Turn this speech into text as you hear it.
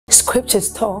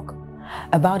Scriptures talk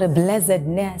about a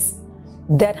blessedness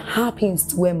that happens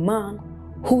to a man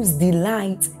whose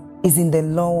delight is in the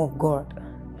law of God.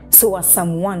 So as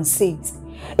Psalm 1 says,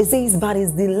 it says, but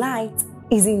his delight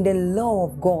is in the law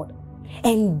of God,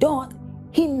 and doth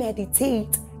he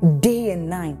meditate day and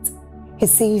night. He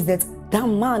says that that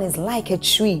man is like a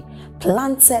tree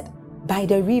planted by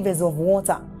the rivers of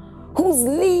water, whose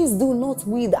leaves do not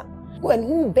wither, and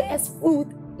who bears fruit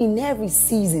in every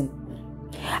season.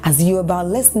 As you're about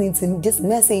listening to this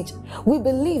message, we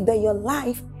believe that your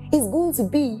life is going to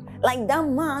be like that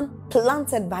man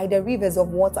planted by the rivers of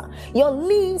water. Your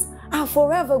leaves are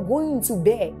forever going to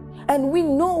bear. And we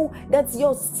know that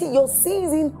your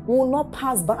season will not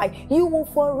pass by. You will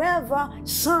forever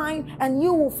shine and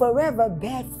you will forever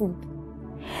bear fruit.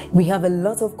 We have a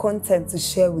lot of content to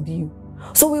share with you.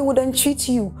 So we would entreat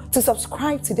you to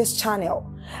subscribe to this channel,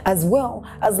 as well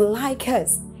as like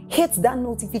us. Hit that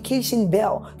notification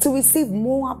bell to receive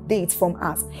more updates from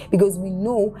us, because we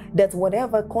know that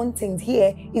whatever content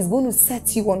here is going to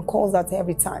set you on course at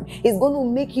every time. It's going to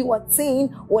make you attain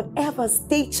whatever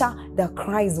stature that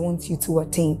Christ wants you to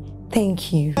attain.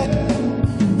 Thank you.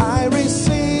 I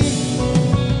receive,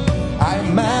 I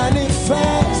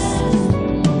manifest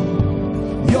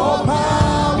your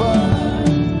power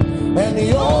and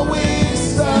your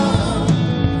wisdom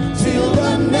till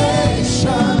the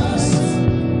nations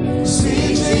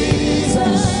see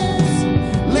Jesus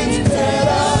lifted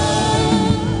up.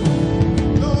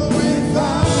 One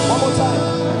more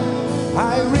time.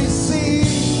 I receive,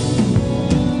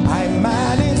 I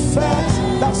manifest.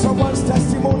 That's someone's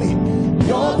testimony.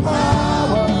 Your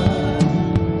power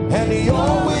and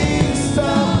your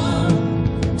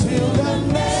wisdom till the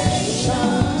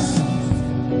nations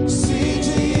see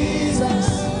Jesus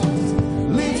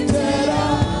lifted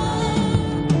up.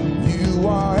 You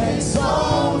are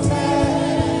exalted.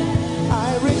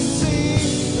 I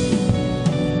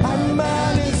receive, I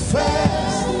manifest.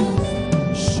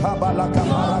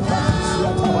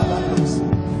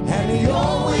 And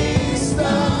your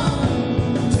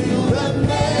wisdom till the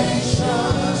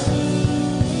nations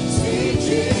see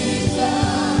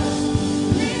Jesus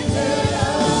lifted up.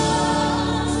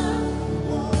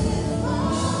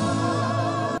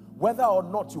 Whether or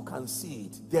not you can see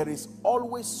it, there is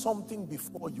always something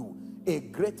before you, a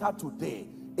greater today,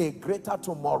 a greater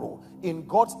tomorrow. In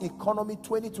God's economy,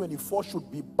 2024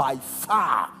 should be by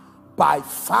far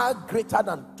greater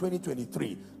than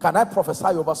 2023. Can I prophesy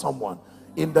over someone?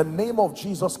 In the name of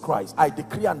Jesus Christ, I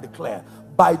decree and declare,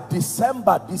 by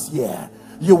December this year,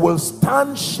 you will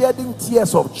stand shedding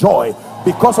tears of joy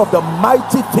because of the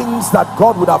mighty things that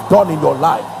God would have done in your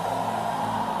life.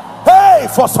 Hey,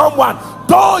 for someone,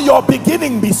 though your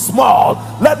beginning be small,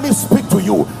 let me speak to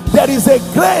you. There is a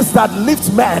grace that lifts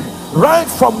men right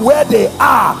from where they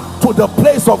are to the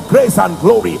place of grace and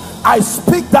glory. I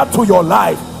speak that to your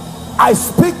life. I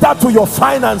speak that to your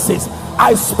finances.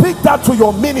 I speak that to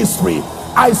your ministry.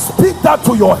 I speak that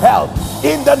to your health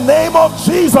in the name of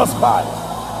Jesus Christ.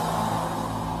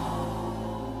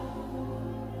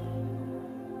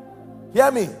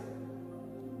 Hear me.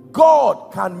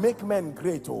 God can make men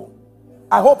great. Oh,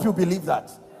 I hope you believe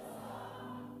that.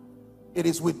 It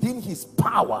is within his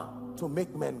power to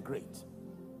make men great.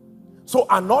 So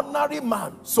an ordinary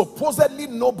man, supposedly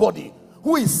nobody,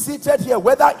 who is seated here,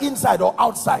 whether inside or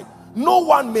outside, no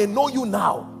one may know you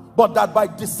now, but that by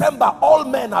December all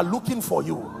men are looking for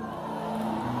you.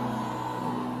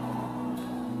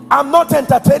 I'm not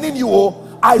entertaining you.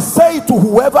 Oh, I say to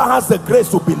whoever has the grace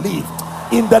to believe,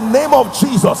 in the name of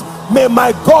Jesus, may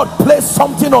my God place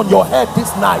something on your head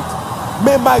this night.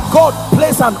 May my God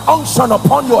place an unction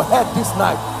upon your head this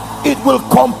night. It will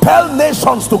compel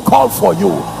nations to call for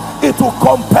you. It will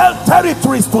compel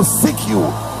territories to seek you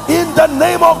in the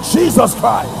name of Jesus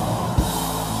Christ.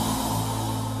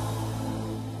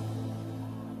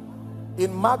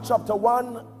 In Mark chapter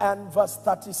 1 and verse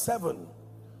 37,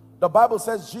 the Bible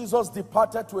says Jesus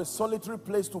departed to a solitary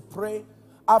place to pray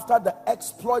after the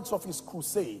exploits of his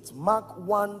crusades. Mark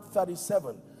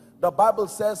 1:37, the Bible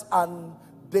says, and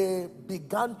they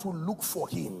began to look for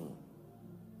him,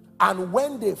 and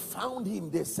when they found him,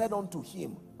 they said unto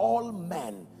him, all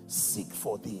men seek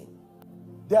for thee.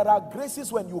 There are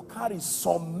graces when you carry,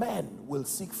 some men will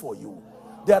seek for you.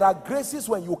 There are graces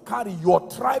when you carry, your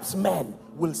tribesmen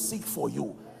will seek for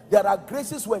you. There are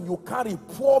graces when you carry,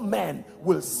 poor men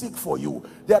will seek for you.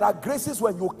 There are graces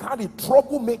when you carry,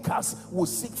 troublemakers will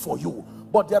seek for you.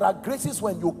 But there are graces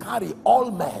when you carry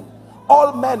all men.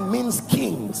 All men means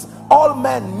kings. All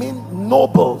men mean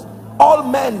nobles. All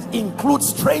men include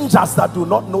strangers that do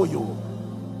not know you.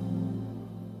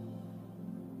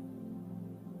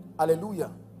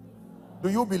 Hallelujah. Do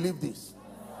you believe this?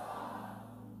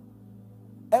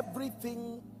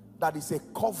 Everything that is a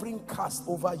covering cast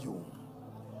over you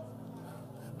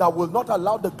that will not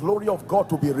allow the glory of God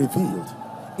to be revealed,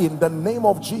 in the name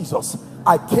of Jesus,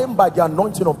 I came by the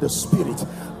anointing of the Spirit.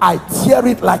 I tear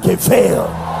it like a veil.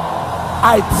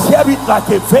 I tear it like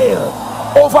a veil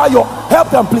over your, help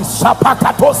them please.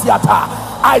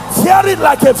 I tear it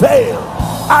like a veil.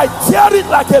 I tear it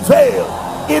like a veil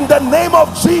in the name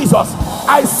of Jesus.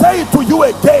 I say to you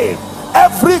again,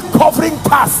 every covering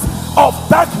cast of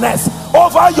darkness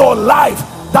over your life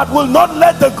that will not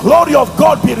let the glory of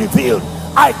God be revealed,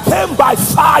 I came by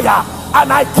fire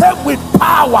and I came with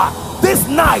power this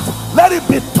night. Let it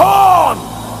be torn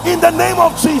in the name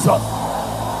of Jesus.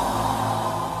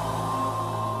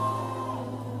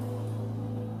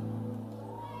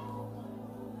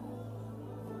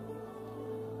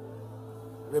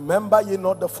 Remember ye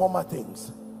not the former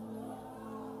things.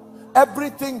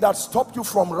 Everything that stopped you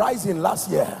from rising last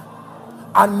year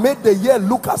and made the year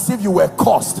look as if you were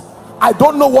cursed, I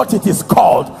don't know what it is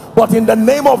called, but in the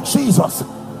name of Jesus,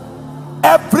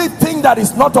 everything that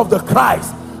is not of the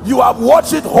Christ, you have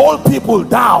watched it hold people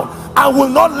down and will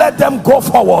not let them go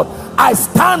forward. I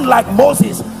stand like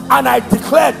Moses and I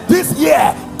declare this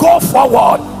year, go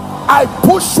forward. I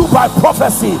push you by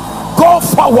prophecy. Go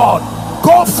forward,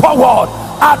 go forward,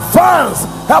 advance.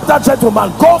 Help that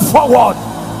gentleman, go forward,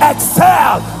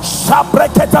 excel,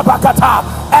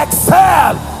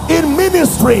 excel in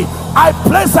ministry. I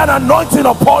place an anointing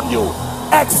upon you.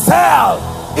 Excel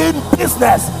in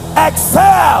business,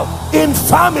 excel in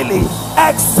family,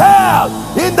 excel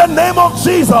in the name of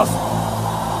Jesus.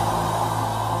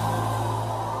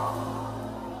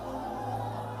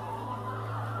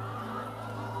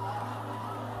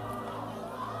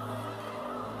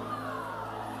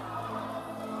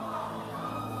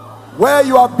 Where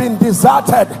you have been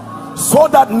deserted so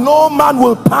that no man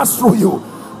will pass through you,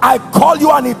 I call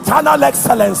you an eternal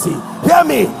excellency. Hear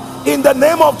me, in the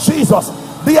name of Jesus.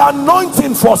 The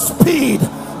anointing for speed,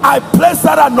 I place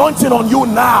that anointing on you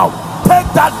now. Take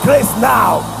that grace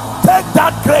now. Take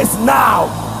that grace now.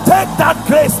 Take that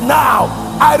grace now.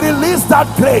 I release that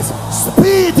grace.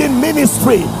 Speed in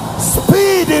ministry,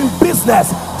 speed in business,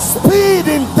 speed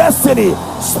in destiny,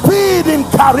 speed in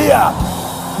career.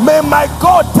 May my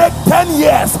God take 10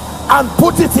 years and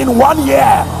put it in 1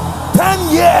 year.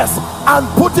 10 years and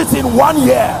put it in 1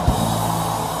 year.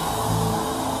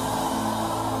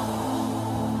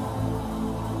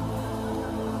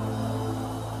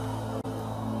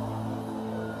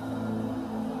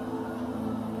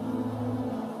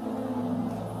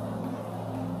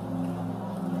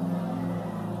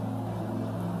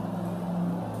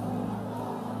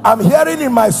 I'm hearing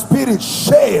in my spirit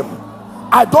shame.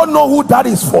 I don't know who that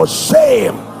is for.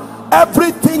 Shame.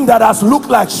 Everything that has looked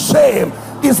like shame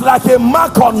is like a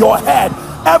mark on your head.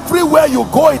 Everywhere you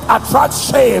go, it attracts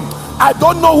shame. I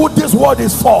don't know who this word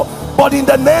is for, but in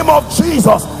the name of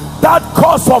Jesus, that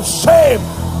cause of shame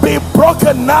be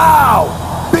broken now.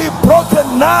 Be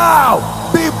broken now.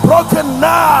 Be broken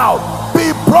now.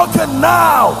 Be broken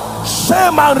now.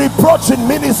 Shame and reproach in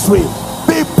ministry,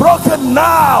 be broken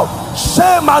now.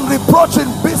 Shame and reproach in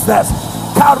business,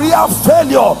 career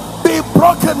failure, be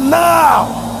broken now.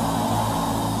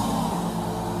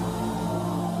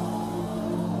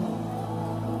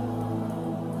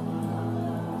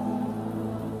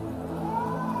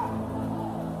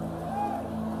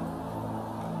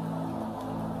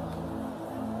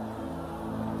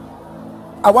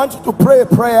 I want you to pray a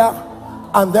prayer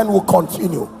and then we'll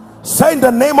continue. Say, in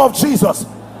the name of Jesus,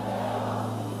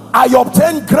 I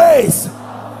obtain grace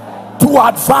to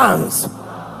advance,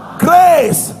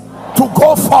 grace to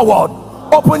go forward.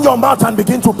 Open your mouth and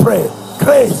begin to pray.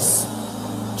 Grace.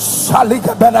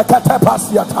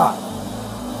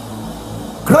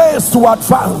 Grace to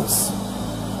advance.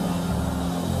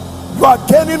 You are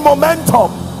gaining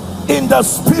momentum in the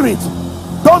spirit.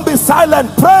 Don't be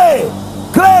silent. Pray.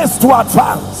 Grace to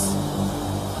advance.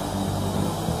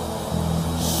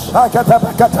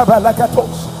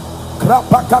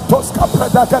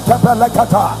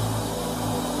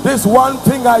 This one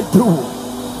thing I do,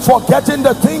 forgetting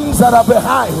the things that are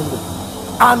behind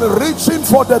and reaching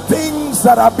for the things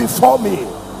that are before me.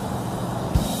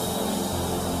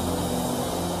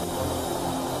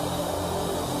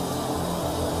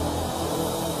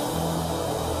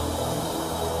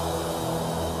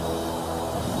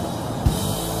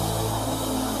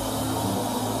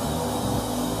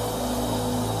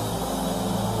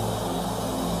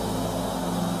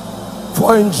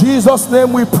 For in Jesus'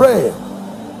 name we pray.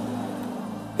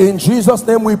 In Jesus'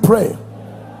 name we pray.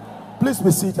 Please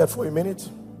be seated for a minute.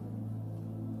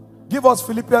 Give us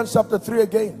Philippians chapter 3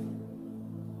 again.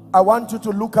 I want you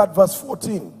to look at verse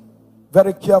 14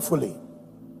 very carefully.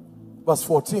 Verse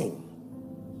 14.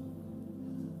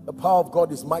 The power of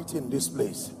God is mighty in this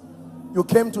place. You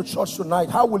came to church tonight.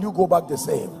 How will you go back the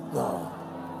same? No.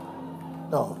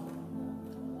 No.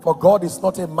 For God is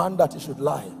not a man that he should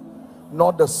lie,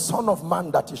 nor the son of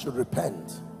man that he should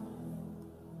repent.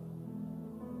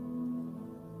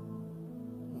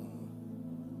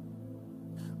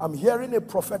 I'm hearing a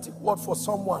prophetic word for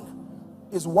someone.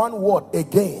 Is one word: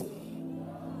 again.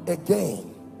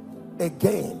 Again.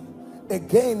 Again.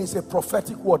 Again is a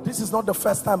prophetic word. This is not the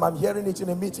first time I'm hearing it in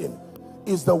a meeting.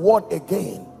 Is the word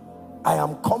again. I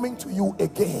am coming to you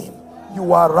again.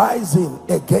 You are rising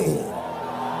again.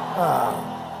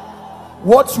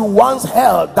 What you once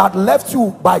held that left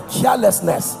you by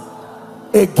carelessness,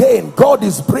 again, God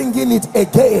is bringing it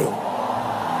again.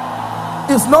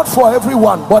 It's not for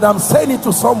everyone, but I'm saying it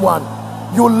to someone.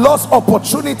 You lost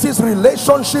opportunities,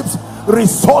 relationships,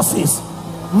 resources.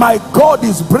 My God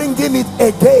is bringing it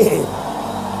again,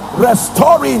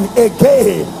 restoring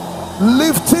again,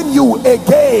 lifting you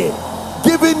again,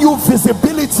 giving you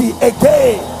visibility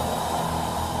again.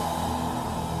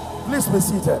 Please be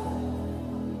seated.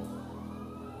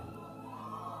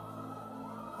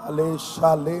 I'm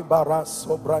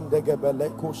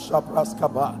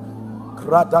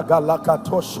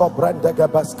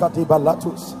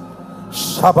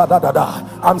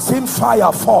seeing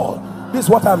fire fall. This is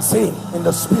what I'm seeing in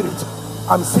the spirit.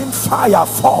 I'm seeing fire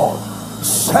fall.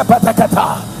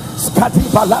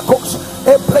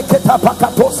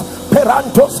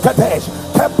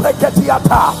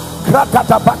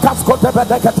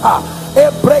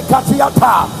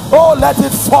 Oh, let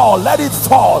it fall, let it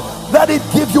fall, let it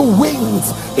give you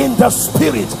wings in the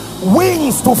spirit.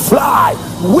 Wings to fly,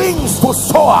 wings to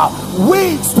soar,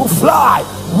 wings to fly,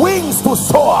 wings to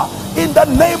soar in the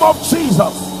name of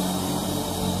Jesus.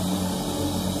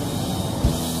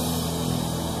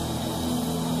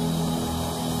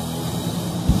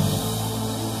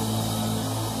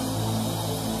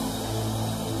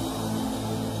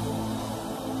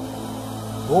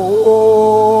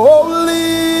 Holy,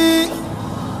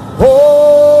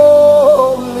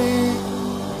 holy,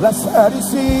 blessed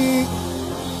is he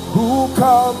who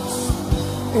comes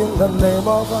in the name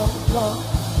of our God.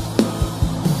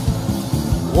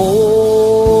 Holy,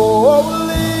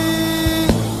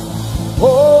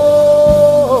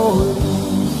 holy,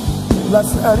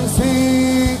 blessed is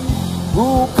he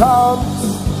who comes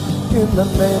in the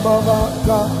name of our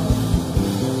God.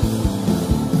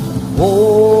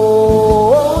 Holy,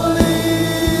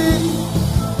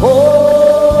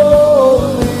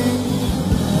 holy,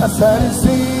 blessed is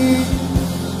he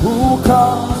who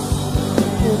comes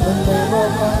in the name of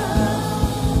God.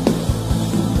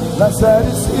 Blessed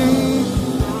is he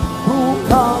who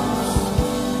comes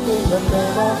in the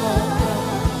name of God.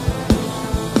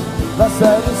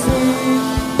 Blessed is he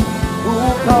who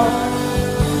comes.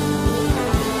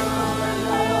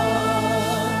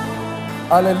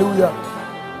 Hallelujah.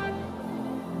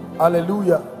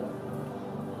 Hallelujah.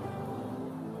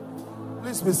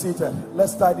 Please be seated.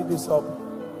 Let's tidy this up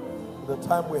the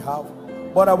time we have.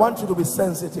 But I want you to be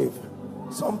sensitive.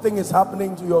 Something is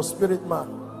happening to your spirit, man.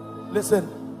 Listen.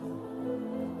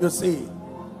 You see,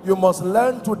 you must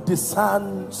learn to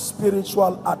discern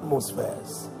spiritual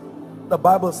atmospheres. The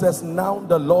Bible says, now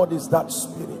the Lord is that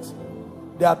spirit.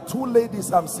 There are two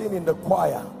ladies I'm seeing in the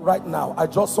choir right now. I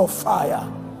just saw fire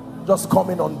just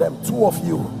coming on them. Two of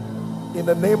you. In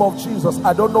the name of Jesus.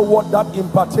 I don't know what that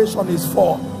impartation is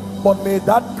for, but may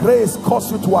that grace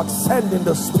cause you to ascend in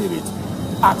the spirit.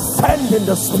 Ascend in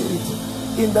the spirit.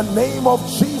 In the name of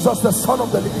Jesus, the Son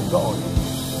of the living God.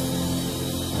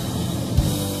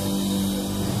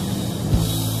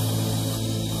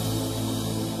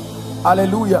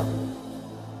 Hallelujah.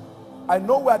 I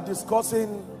know we're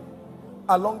discussing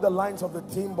along the lines of the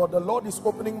theme, but the Lord is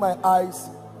opening my eyes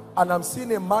and I'm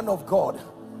seeing a man of God.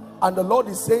 And the Lord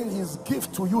is saying his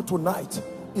gift to you tonight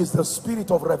is the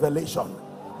spirit of revelation.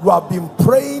 You have been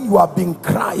praying, you have been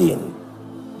crying.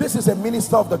 This is a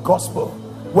minister of the gospel.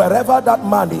 Wherever that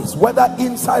man is, whether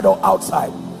inside or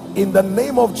outside, in the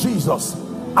name of Jesus,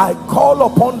 I call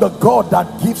upon the God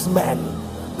that gives men,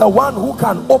 the one who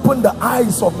can open the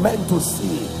eyes of men to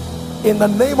see. In the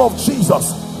name of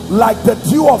Jesus, like the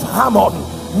dew of Hammon,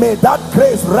 may that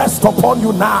grace rest upon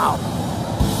you now.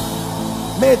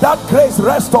 May that grace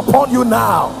rest upon you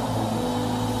now.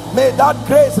 May that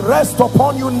grace rest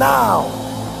upon you now.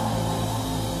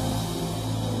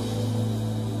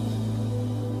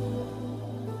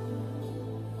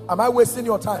 Am I wasting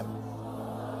your time?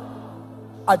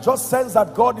 I just sense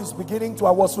that God is beginning to,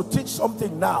 I was to teach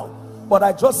something now, but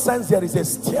I just sense there is a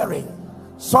stirring.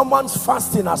 Someone's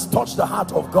fasting has touched the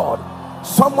heart of God.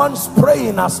 Someone's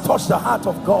praying has touched the heart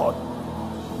of God.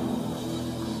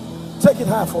 Take it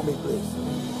high for me, please.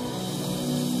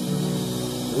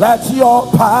 Let your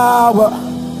power,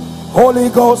 Holy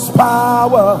Ghost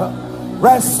power,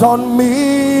 rest on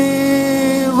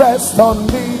me, rest on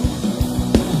me.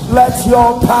 Let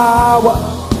your power,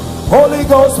 Holy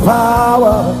Ghost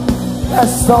power,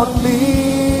 rest on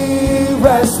me,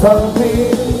 rest on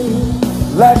me.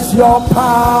 Let your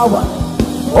power,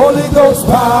 Holy Ghost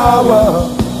power,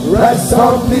 rest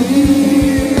on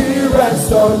me,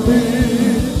 rest on me.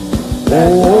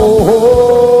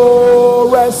 Oh,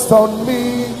 rest on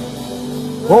me.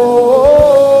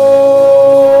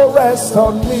 Oh, rest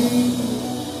on me.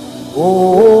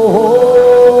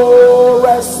 Oh,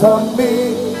 rest on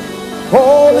me.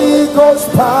 Holy Ghost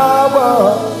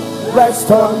power, rest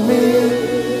on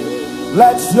me.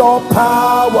 Let your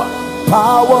power,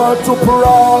 power to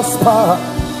prosper,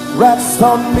 rest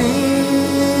on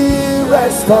me,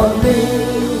 rest on me.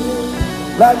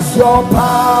 Let your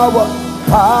power,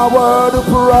 power to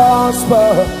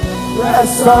prosper,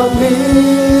 rest on me,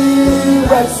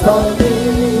 rest on me.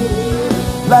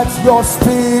 Let your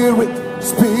spirit,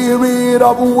 spirit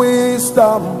of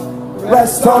wisdom,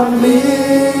 rest on me,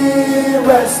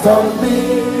 rest on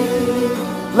me.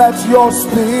 Let your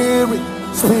spirit,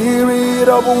 spirit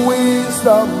of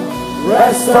wisdom,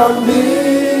 rest on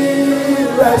me,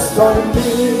 rest on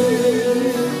me.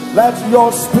 Let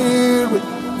your spirit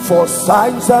for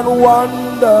signs and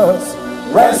wonders,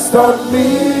 rest on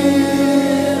me,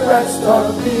 rest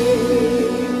on me.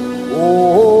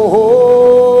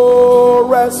 Oh,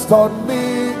 rest on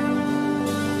me.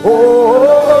 Oh,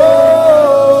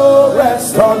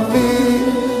 rest on me.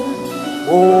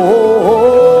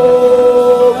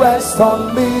 Oh, rest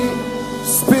on me.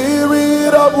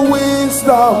 Spirit of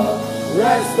wisdom,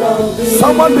 rest on me.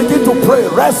 Someone begin to pray,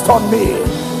 rest on me.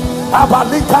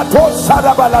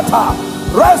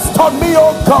 Rest on me,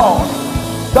 oh God.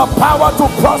 The power to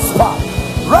prosper,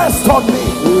 rest on me.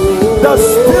 The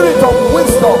spirit of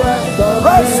wisdom,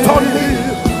 rest on me.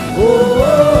 Rest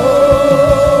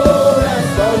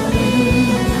on me.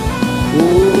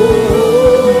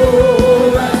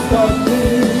 Rest on me.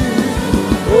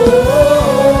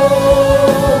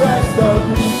 Rest on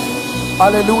me.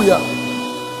 Hallelujah.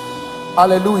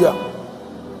 Hallelujah.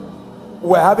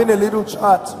 We're having a little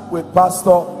chat with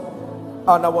Pastor,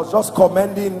 and I was just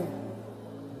commending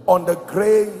on the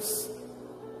grace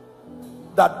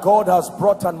that God has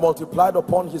brought and multiplied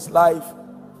upon his life,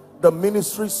 the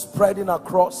ministry spreading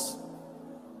across.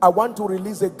 I want to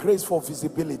release a grace for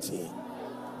visibility.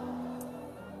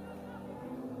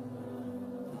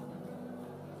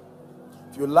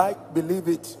 If you like, believe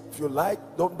it. If you like,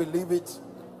 don't believe it.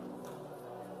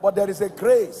 But there is a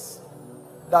grace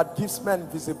that gives men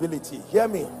visibility. Hear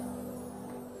me.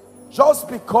 Just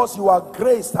because you are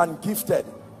graced and gifted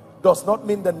does not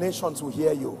mean the nations will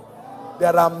hear you.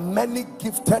 There are many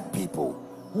gifted people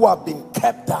who have been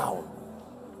kept down.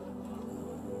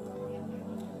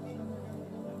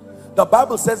 The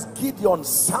Bible says Gideon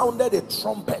sounded a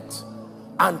trumpet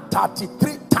and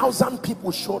 33,000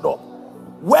 people showed up.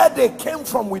 Where they came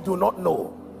from we do not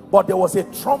know, but there was a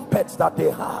trumpet that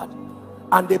they had,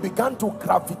 and they began to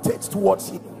gravitate towards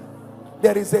him.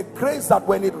 There is a grace that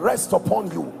when it rests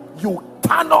upon you, you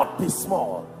cannot be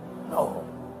small. No,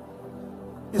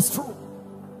 it's true.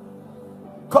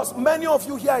 Because many of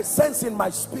you here, I sense in my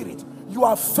spirit, you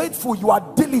are faithful, you are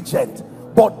diligent,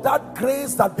 but that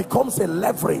grace that becomes a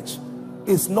leverage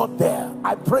is not there.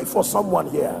 I pray for someone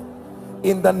here,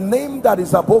 in the name that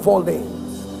is above all names,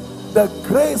 the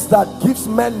grace that gives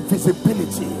men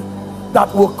visibility,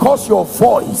 that will cause your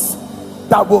voice,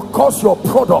 that will cause your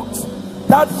product,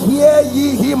 that hear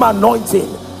ye him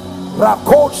anointing.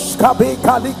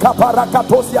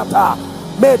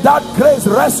 May that grace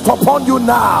rest upon you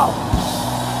now.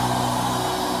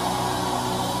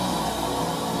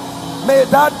 May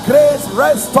that grace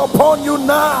rest upon you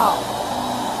now.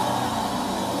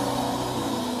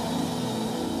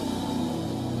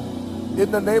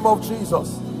 In the name of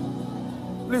Jesus.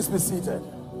 Please be seated.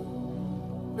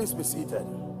 Please be seated.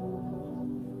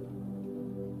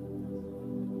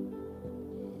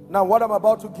 Now what I'm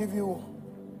about to give you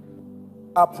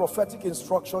are prophetic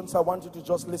instructions. I want you to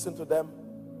just listen to them.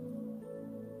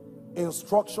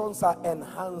 Instructions are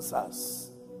enhancers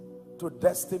to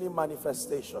destiny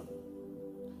manifestation.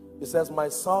 He says, my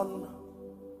son,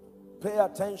 pay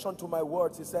attention to my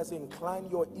words. He says, incline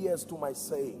your ears to my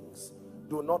sayings.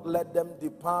 Do not let them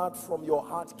depart from your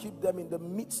heart. Keep them in the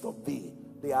midst of thee.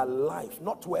 They are life,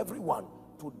 not to everyone,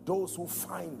 to those who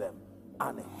find them,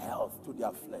 and health to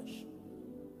their flesh.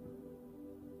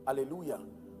 Hallelujah.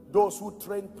 Those who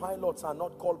train pilots are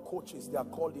not called coaches, they are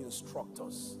called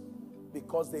instructors,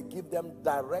 because they give them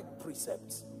direct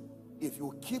precepts. If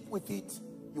you keep with it,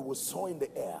 you will soar in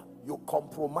the air. You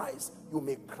compromise, you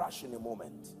may crash in a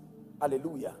moment.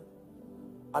 Hallelujah.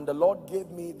 And the Lord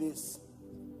gave me this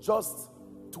just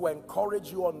to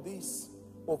encourage you on this,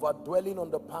 over dwelling on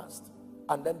the past.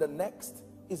 And then the next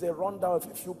is a rundown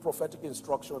of a few prophetic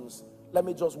instructions. Let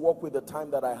me just walk with the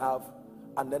time that I have,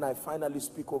 and then I finally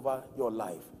speak over your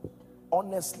life.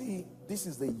 Honestly, this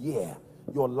is the year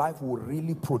your life will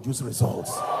really produce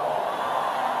results.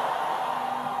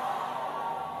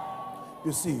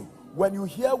 You see, when you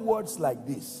hear words like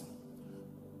this,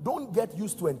 don't get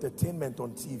used to entertainment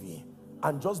on TV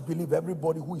and just believe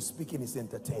everybody who is speaking is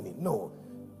entertaining. No.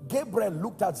 Gabriel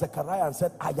looked at Zechariah and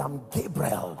said, I am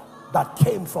Gabriel that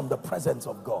came from the presence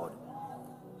of God.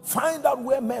 Find out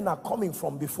where men are coming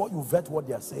from before you vet what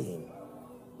they are saying.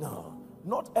 No,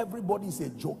 not everybody is a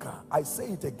joker. I say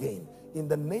it again, in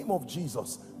the name of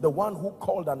Jesus, the one who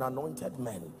called an anointed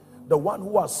man, the one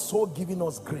who has so given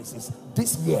us graces,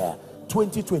 this year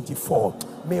 2024,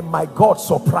 may my God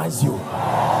surprise you.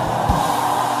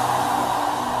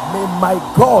 May my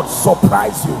God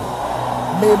surprise you.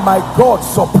 May my God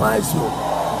surprise you.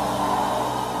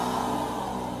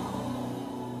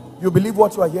 You believe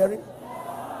what you are hearing?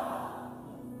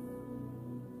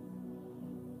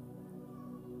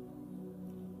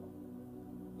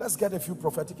 Let's get a few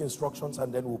prophetic instructions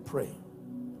and then we'll pray.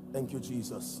 Thank you,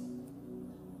 Jesus.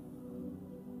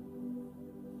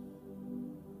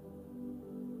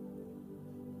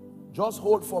 Just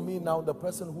hold for me now the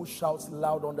person who shouts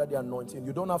loud under the anointing.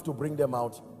 You don't have to bring them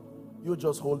out. You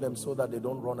just hold them so that they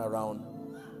don't run around.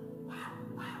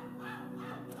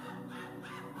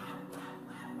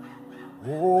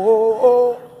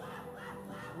 Oh,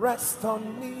 rest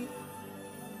on me.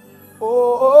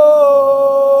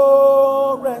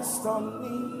 Oh, rest on me.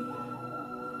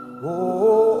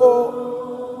 Oh,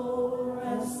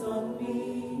 rest on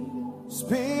me.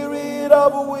 Spirit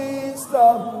of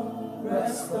wisdom,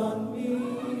 rest on me.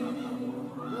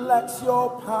 Let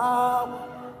your power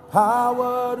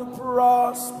to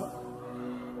prosper,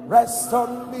 rest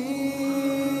on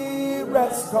me,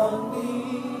 rest on me.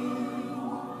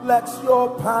 Let your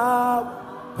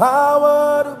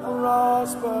power to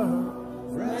prosper,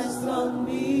 rest on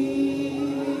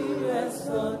me, rest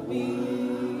on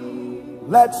me.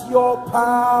 Let your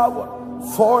power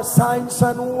for signs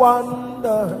and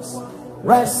wonders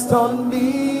rest on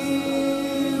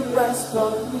me, rest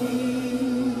on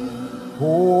me.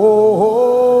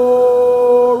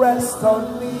 Oh, rest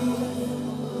on me.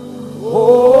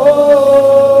 Oh,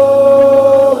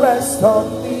 rest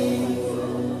on me.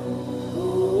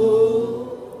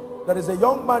 There is a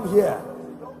young man here.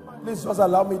 Please just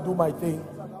allow me to do my thing.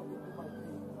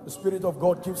 The Spirit of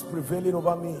God keeps prevailing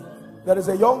over me. There is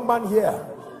a young man here.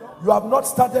 You have not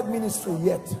started ministry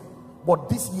yet, but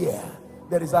this year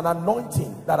there is an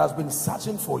anointing that has been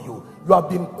searching for you. You have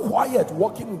been quiet,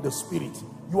 walking in the Spirit.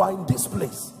 You are in this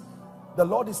place. The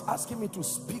Lord is asking me to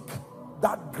speak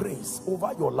that grace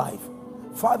over your life.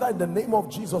 Father, in the name of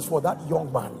Jesus, for that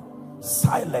young man,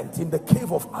 silent in the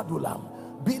cave of Adullam,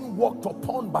 being walked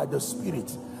upon by the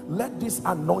Spirit, let this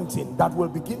anointing that will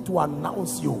begin to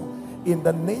announce you in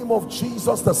the name of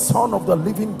Jesus, the Son of the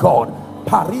living God,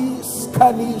 Paris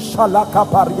Kani Shalaka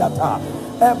Pariata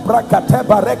Ebrakate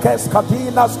Barekes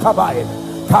Katinas Kabai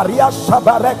Karia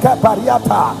Shabareke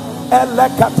Pariata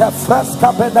Elekate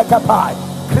Fresca Benekapai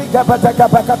Krigabeteka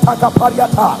Bekataka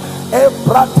Pariata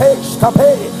Ebratesh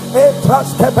Kape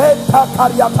Etraskebenta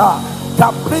Kariata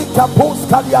Kaprika Pus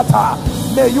Kariata.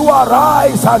 May you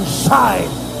arise and shine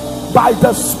by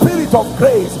the Spirit of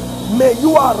grace. May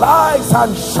you arise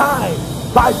and shine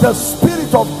by the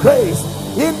Spirit of grace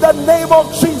in the name of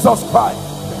Jesus Christ.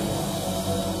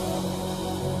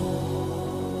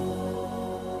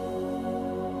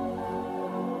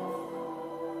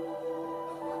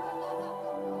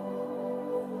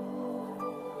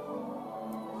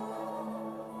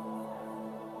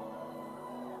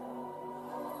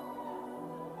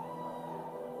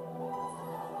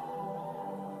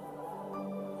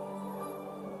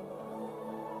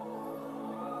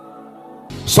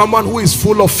 Someone who is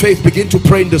full of faith, begin to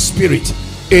pray in the Spirit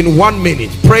in 1 minute.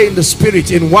 Pray in the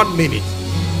Spirit in 1 minute.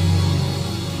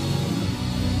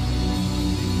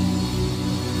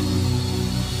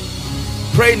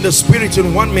 Pray in the Spirit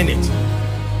in 1 minute.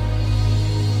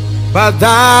 But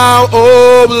thou,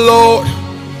 O Lord,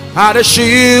 art a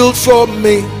shield for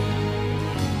me,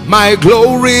 my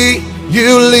glory,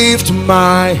 you lift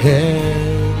my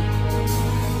head.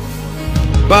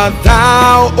 But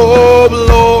thou, O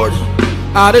Lord,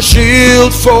 art a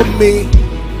shield for me,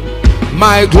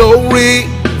 my glory,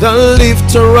 the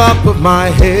lifter up of my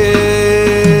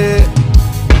head.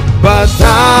 But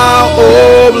thou,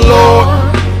 O Lord,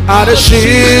 art a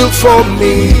shield for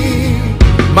me,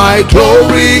 my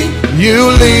glory,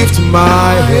 you lift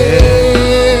my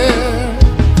head.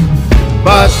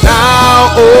 But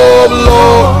thou, O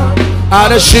Lord,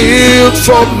 art a shield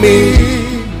for me,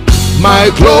 my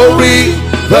glory,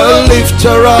 the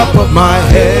lifter up of my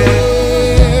head.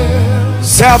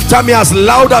 Say after me as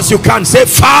loud as you can. Say,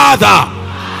 Father.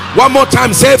 One more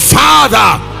time. Say,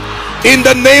 Father, in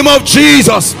the name of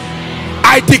Jesus,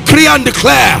 I decree and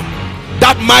declare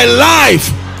that my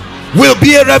life will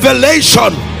be a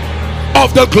revelation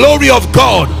of the glory of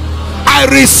God. I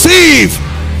receive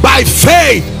by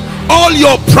faith all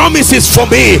your promises for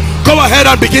me. Go ahead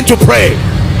and begin to pray.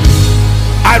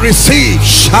 I receive.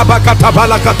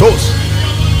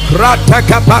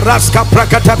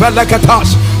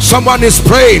 Someone is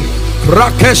praying.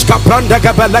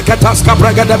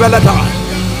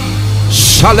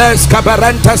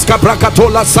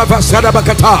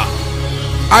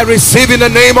 I receive in the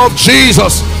name of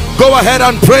Jesus. Go ahead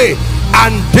and pray.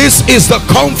 And this is the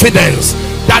confidence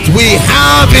that we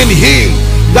have in him,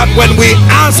 that when we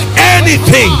ask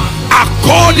anything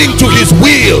according to his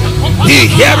will,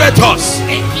 he heareth us.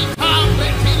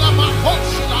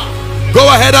 Go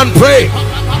ahead and pray.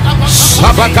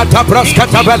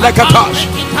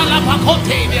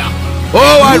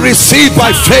 Oh, I receive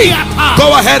by faith.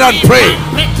 Go ahead and pray.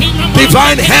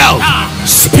 Divine health,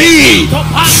 speed,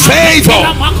 favor,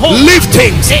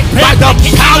 liftings by the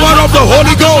power of the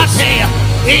Holy Ghost.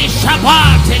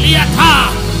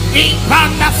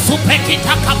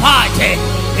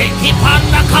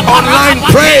 Online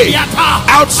pray,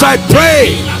 outside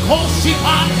pray,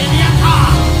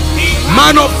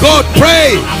 man of God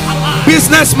pray,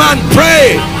 businessman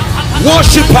pray,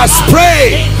 worshippers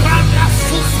pray.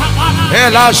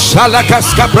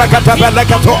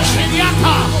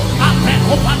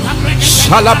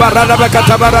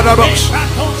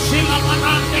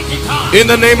 In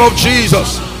the name of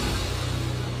Jesus.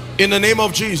 In the name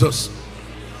of Jesus.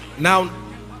 Now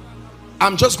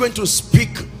I'm just going to speak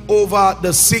over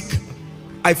the sick.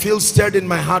 I feel stirred in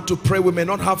my heart to pray. We may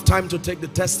not have time to take the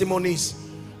testimonies,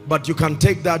 but you can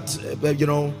take that, you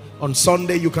know, on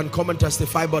Sunday you can come and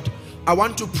testify. But I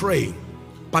want to pray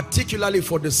particularly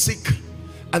for the sick,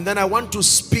 and then I want to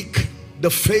speak the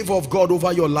favor of God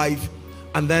over your life,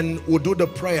 and then we'll do the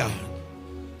prayer.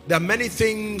 There are many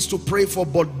things to pray for,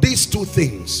 but these two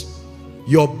things,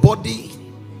 your body,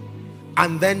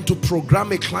 and then to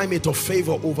program a climate of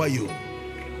favor over you.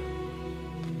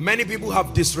 Many people have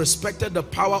disrespected the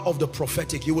power of the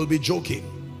prophetic. You will be joking.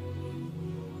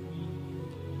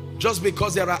 Just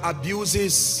because there are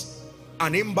abuses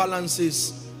and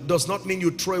imbalances does not mean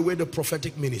you throw away the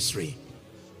prophetic ministry.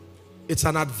 It's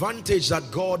an advantage that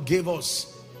God gave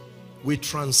us. We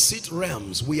transit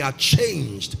realms. We are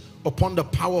changed upon the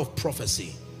power of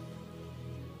prophecy.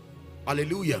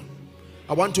 Hallelujah.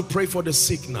 I want to pray for the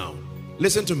sick now.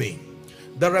 Listen to me.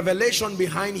 The revelation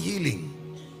behind healing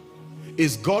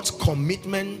is God's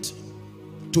commitment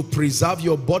to preserve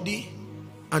your body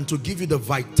and to give you the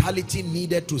vitality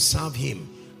needed to serve him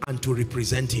and to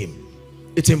represent him.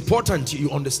 It's important you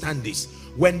understand this.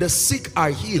 When the sick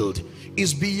are healed,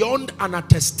 it's beyond an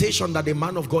attestation that a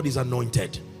man of God is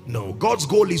anointed. No, God's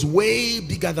goal is way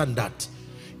bigger than that.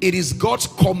 It is God's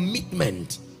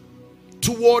commitment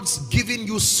towards giving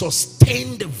you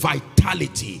sustained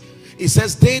vitality. It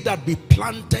says, they that be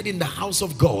planted in the house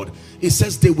of God, it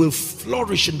says they will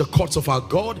flourish in the courts of our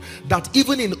God, that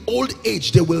even in old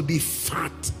age they will be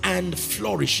fat and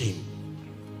flourishing.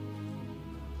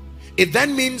 It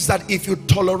then means that if you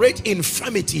tolerate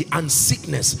infirmity and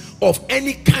sickness of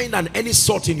any kind and any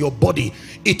sort in your body,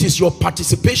 it is your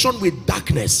participation with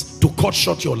darkness to cut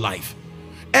short your life.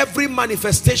 Every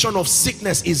manifestation of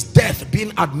sickness is death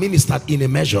being administered in a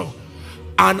measure.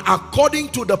 And according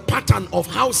to the pattern of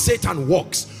how Satan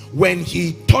works, when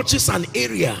he touches an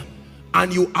area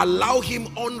and you allow him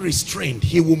unrestrained,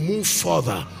 he will move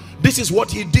further. This is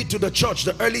what he did to the church,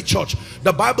 the early church.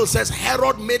 The Bible says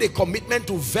Herod made a commitment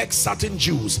to vex certain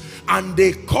Jews, and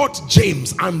they caught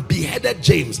James and beheaded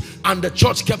James, and the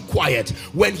church kept quiet.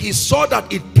 When he saw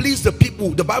that it pleased the people,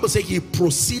 the Bible says he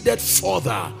proceeded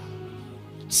further.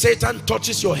 Satan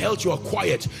touches your health, you are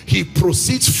quiet. He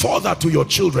proceeds further to your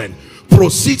children,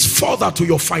 proceeds further to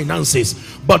your finances.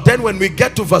 But then when we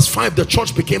get to verse 5, the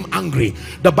church became angry.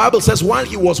 The Bible says while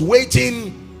he was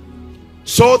waiting,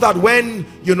 so that when,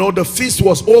 you know, the feast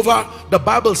was over, the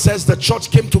Bible says the church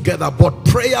came together, but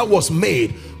prayer was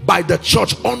made by the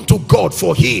church unto God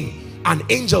for him. and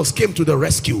angels came to the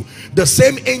rescue. The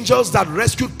same angels that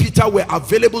rescued Peter were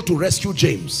available to rescue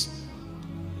James.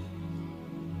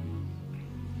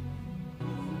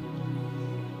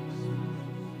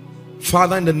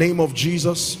 Father, in the name of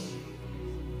Jesus,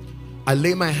 I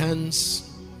lay my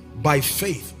hands by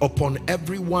faith upon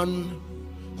everyone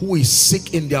who is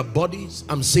sick in their bodies.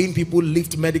 I'm seeing people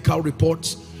lift medical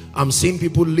reports. I'm seeing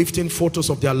people lifting photos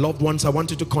of their loved ones. I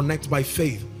want you to connect by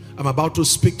faith. I'm about to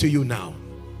speak to you now.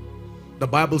 The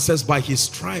Bible says, by his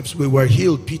stripes we were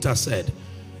healed, Peter said.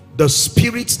 The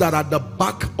spirits that are at the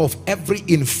back of every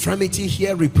infirmity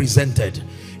here represented,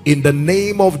 in the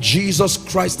name of Jesus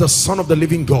Christ, the Son of the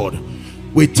living God,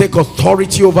 we take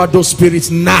authority over those spirits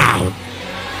now.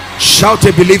 Shout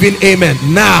a believing amen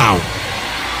now.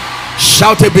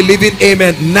 Shout a believing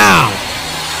amen now.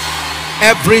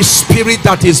 Every spirit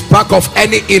that is back of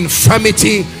any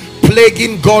infirmity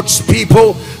plaguing God's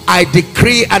people, I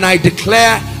decree and I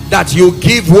declare that you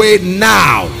give way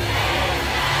now.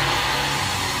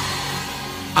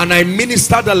 And I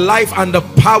minister the life and the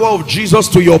power of Jesus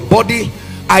to your body.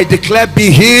 I declare,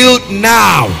 be healed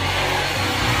now.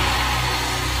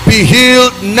 Be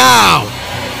healed now.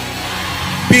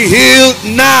 Be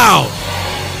healed now.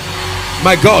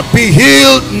 My God, be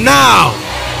healed now.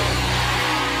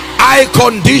 Eye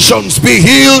conditions, be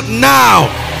healed now.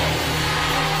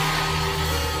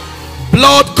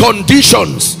 Blood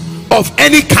conditions of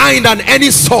any kind and any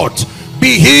sort,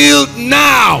 be healed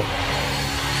now.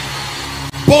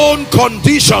 Bone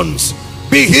conditions,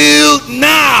 be healed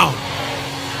now.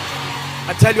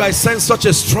 I tell you, I sense such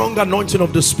a strong anointing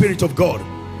of the Spirit of God.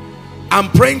 I'm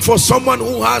praying for someone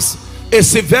who has a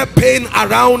severe pain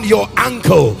around your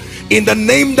ankle. In the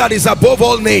name that is above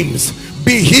all names,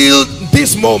 be healed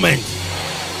this moment.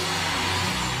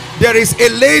 There is a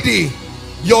lady,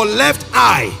 your left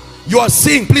eye, you are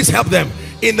seeing, please help them.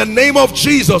 In the name of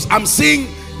Jesus, I'm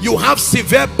seeing you have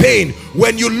severe pain.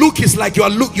 When you look, it's like you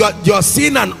are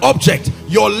seeing an object.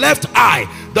 Your left eye,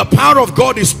 the power of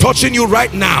God is touching you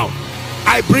right now.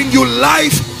 I bring you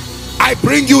life, I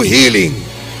bring you healing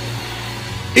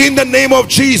in the name of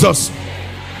Jesus.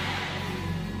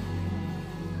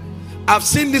 I've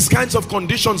seen these kinds of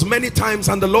conditions many times,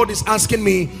 and the Lord is asking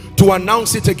me to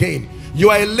announce it again. You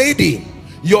are a lady,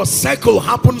 your cycle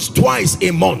happens twice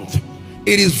a month.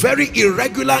 It is very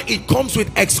irregular. It comes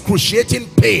with excruciating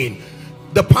pain.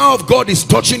 The power of God is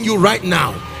touching you right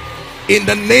now. In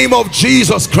the name of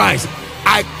Jesus Christ,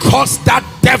 I curse that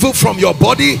devil from your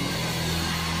body.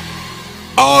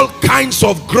 All kinds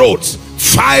of growths,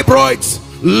 fibroids,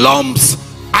 lumps,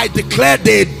 I declare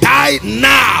they die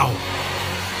now.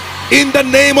 In the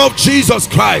name of Jesus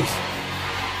Christ.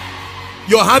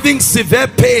 You're having severe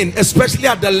pain, especially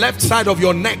at the left side of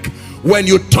your neck. When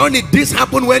you turn it, this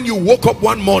happened when you woke up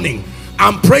one morning.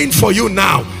 I'm praying for you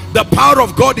now. The power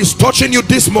of God is touching you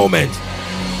this moment.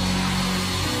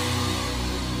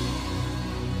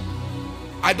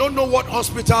 I don't know what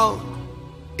hospital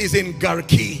is in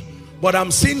Garki, but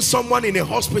I'm seeing someone in a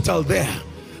hospital there,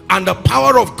 and the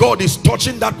power of God is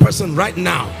touching that person right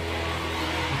now.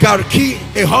 Garki,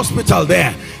 a hospital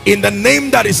there, in the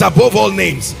name that is above all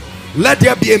names, let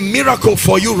there be a miracle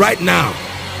for you right now.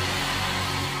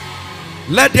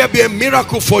 Let there be a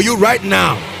miracle for you right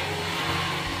now.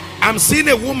 I'm seeing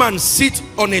a woman sit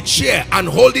on a chair and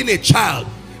holding a child.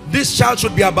 This child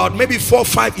should be about maybe 4 or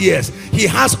 5 years. He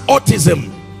has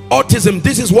autism. Autism,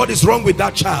 this is what is wrong with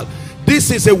that child.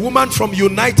 This is a woman from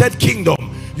United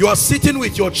Kingdom. You are sitting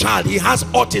with your child. He has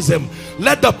autism.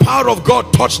 Let the power of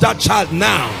God touch that child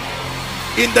now.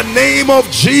 In the name of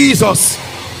Jesus.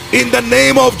 In the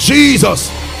name of Jesus.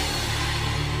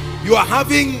 You are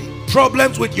having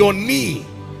problems with your knee,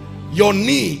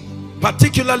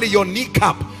 particularly your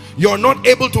kneecap. You're not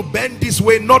able to bend this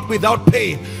way, not without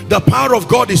pain. The power of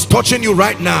God is touching you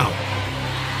right now.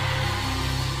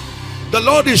 The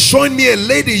Lord is showing me a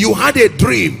lady. You had a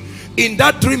dream. In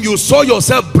that dream you saw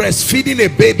yourself breastfeeding a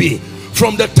baby.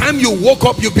 From the time you woke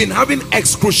up, you've been having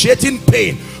excruciating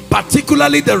pain,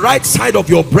 particularly the right side of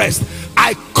your breast.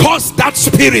 I curse that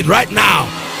spirit right now.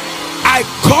 I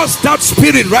curse that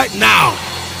spirit right now.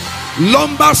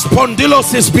 Lumbar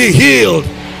spondylosis, be healed.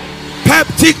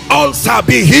 Peptic ulcer,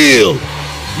 be healed.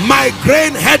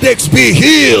 Migraine headaches, be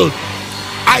healed.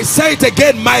 I say it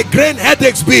again, migraine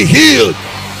headaches, be healed.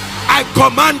 I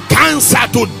command cancer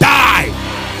to die.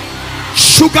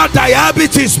 Sugar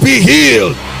diabetes, be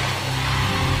healed.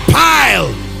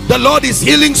 Pile, the Lord is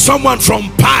healing someone from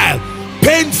pile.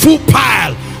 Painful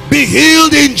pile, be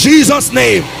healed in Jesus'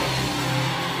 name.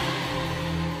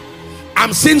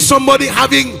 I'm seeing somebody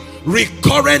having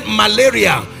recurrent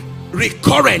malaria.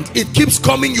 recurrent, it keeps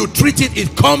coming, you treat it,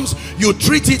 it comes, you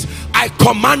treat it. I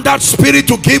command that spirit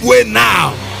to give way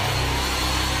now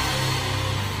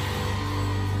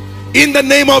in the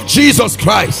name of Jesus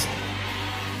Christ.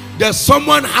 There's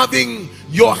someone having,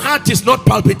 your heart is not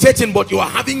palpitating, but you are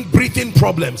having breathing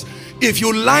problems. If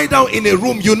you lie down in a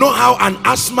room, you know how an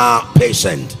asthma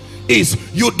patient is.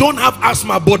 You don't have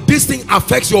asthma, but this thing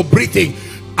affects your breathing.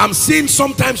 I'm seeing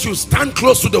sometimes you stand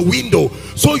close to the window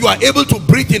so you are able to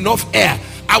breathe enough air.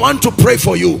 I want to pray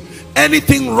for you.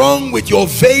 Anything wrong with your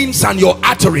veins and your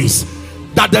arteries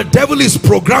that the devil is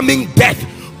programming death,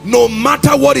 no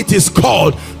matter what it is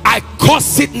called, I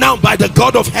curse it now by the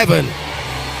God of heaven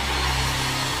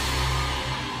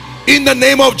in the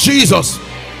name of Jesus.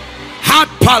 Heart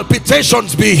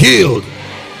palpitations be healed,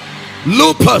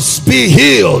 lupus be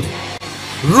healed,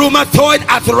 rheumatoid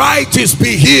arthritis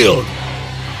be healed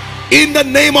in the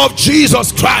name of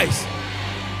Jesus Christ.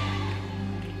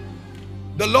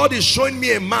 The Lord is showing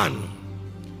me a man.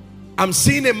 I'm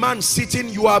seeing a man sitting.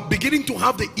 You are beginning to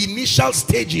have the initial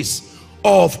stages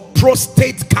of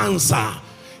prostate cancer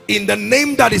in the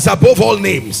name that is above all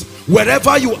names.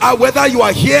 Wherever you are, whether you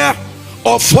are here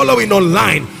or following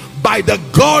online, by the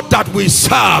God that we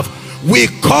serve, we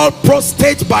call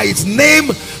prostate by its name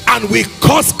and we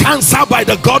cause cancer by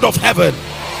the God of heaven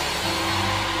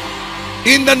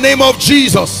in the name of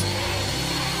Jesus.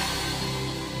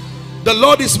 The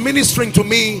Lord is ministering to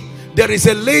me. There is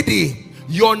a lady,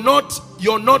 you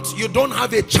don't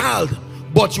have a child,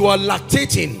 but you are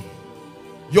lactating.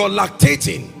 You're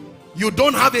lactating. You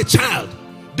don't have a child.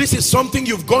 This is something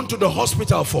you've gone to the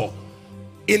hospital for.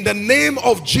 In the name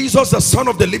of Jesus, the Son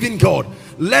of the living God,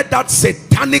 let that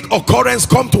satanic occurrence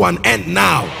come to an end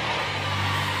now.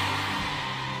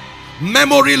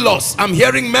 Memory loss. I'm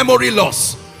hearing memory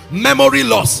loss. Memory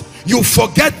loss. You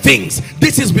forget things.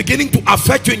 This is beginning to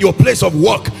affect you in your place of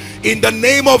work. In the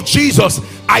name of Jesus,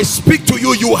 I speak to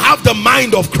you. You have the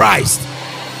mind of Christ.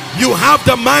 You have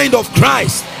the mind of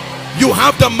Christ. You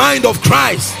have the mind of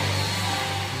Christ.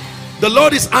 The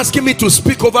Lord is asking me to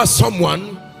speak over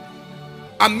someone.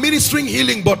 I'm ministering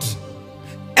healing, but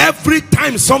every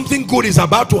time something good is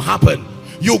about to happen,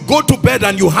 you go to bed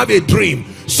and you have a dream.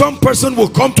 Some person will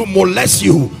come to molest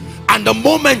you, and the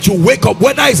moment you wake up,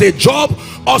 whether it's a job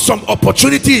or some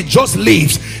opportunity, it just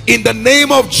leaves. In the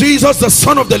name of Jesus, the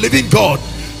Son of the living God,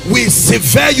 we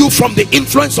sever you from the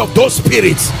influence of those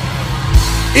spirits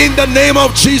in the name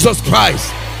of Jesus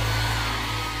Christ.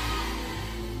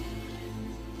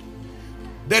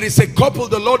 There is a couple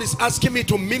the Lord is asking me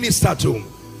to minister to.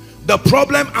 The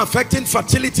problem affecting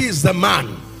fertility is the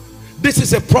man. This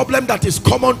is a problem that is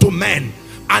common to men,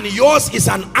 and yours is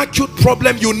an acute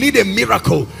problem. You need a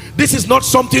miracle. This is not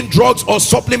something drugs or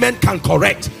supplement can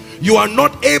correct. You are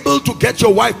not able to get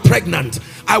your wife pregnant.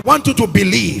 I want you to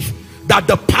believe that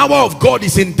the power of God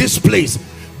is in this place.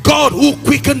 God who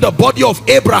quickened the body of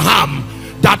Abraham,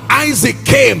 that Isaac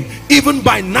came even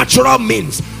by natural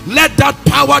means, let that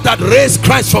power that raised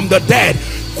Christ from the dead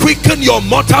quicken your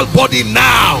mortal body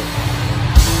now.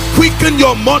 Quicken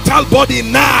your mortal body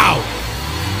now.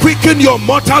 Quicken your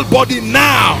mortal body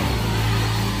now.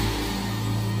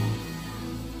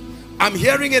 I'm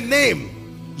hearing a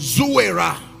name,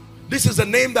 Zuera. This is the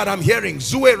name that I'm hearing,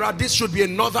 Zuera. This should be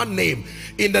another name.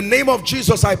 In the name of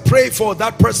Jesus, I pray for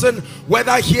that person,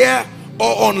 whether here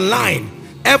or online.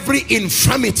 Every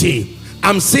infirmity,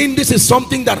 I'm saying this is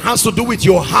something that has to do with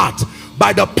your heart.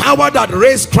 By the power that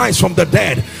raised Christ from the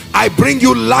dead, I bring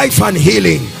you life and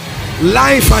healing.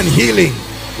 Life and healing.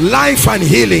 Life and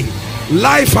healing.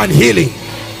 Life and healing.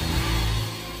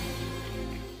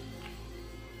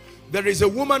 There is a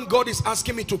woman God is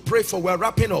asking me to pray for. We're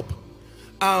wrapping up.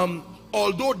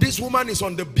 Although this woman is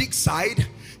on the big side,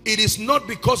 it is not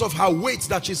because of her weight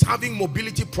that she's having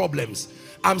mobility problems.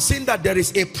 I'm saying that there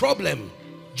is a problem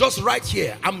just right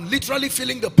here. I'm literally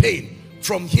feeling the pain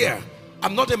from here.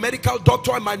 I'm not a medical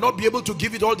doctor. I might not be able to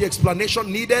give it all the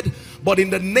explanation needed, but in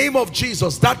the name of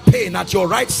Jesus, that pain at your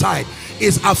right side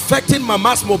is affecting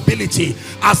Mama's mobility.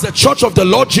 As the church of the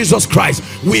Lord Jesus Christ,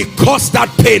 we cause that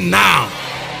pain now.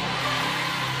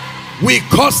 We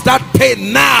cause that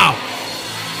pain now.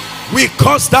 We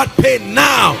cause that pain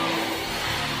now.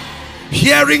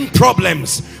 Hearing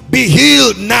problems, be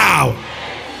healed now.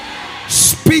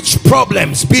 Speech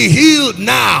problems, be healed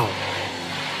now.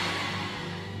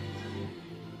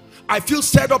 I feel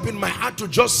set up in my heart to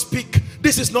just speak.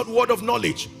 This is not word of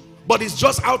knowledge, but it's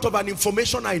just out of an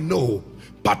information I know,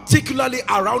 particularly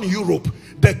around Europe.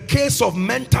 The case of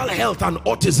mental health and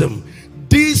autism,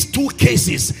 these two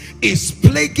cases is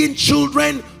plaguing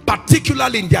children,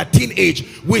 particularly in their teenage,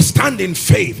 we stand in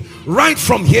faith. Right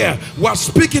from here, we are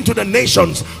speaking to the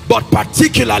nations, but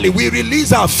particularly we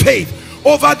release our faith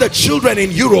over the children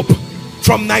in Europe,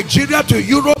 from Nigeria to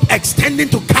Europe, extending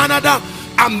to Canada,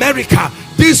 America.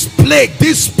 This plague,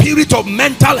 this spirit of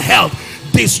mental health,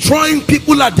 destroying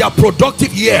people at their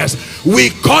productive years,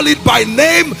 we call it by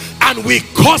name and we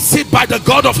curse it by the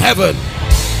God of heaven.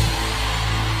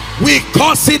 We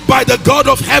curse it by the God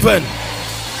of heaven,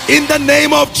 in the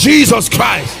name of Jesus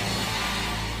Christ.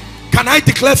 Can I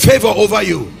declare favor over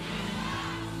you?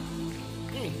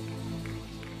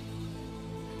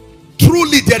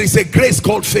 Truly there is a grace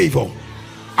called favor.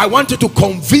 I want you to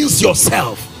convince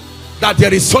yourself that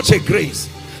there is such a grace,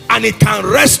 and it can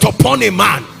rest upon a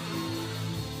man.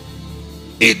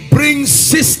 It brings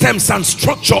systems and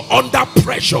structure under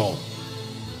pressure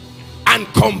and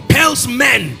compels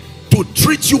men to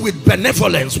treat you with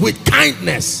benevolence, with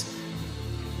kindness.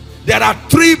 There are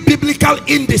 3 biblical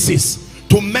indices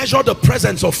to measure the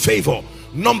presence of favor.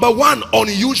 Number 1,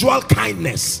 unusual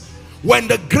kindness. When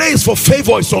the grace for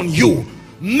favor is on you,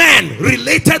 men,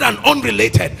 related and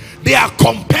unrelated, they are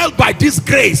compelled by this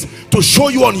grace to show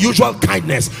you unusual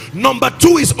kindness. Number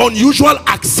 2 is unusual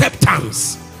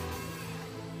acceptance.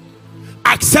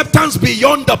 Acceptance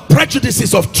beyond the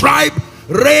prejudices of tribe,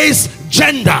 race,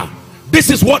 gender.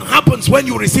 This is what happens when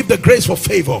you receive the grace for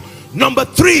favor. Number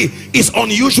 3 is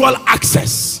unusual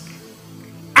access.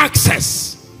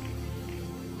 Access.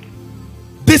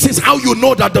 This is how you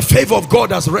know that the favor of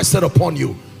God has rested upon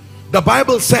you. The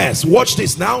Bible says, watch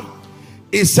this now.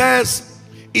 It says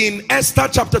in Esther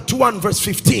chapter 2 and verse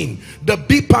 15, the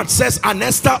B part says, and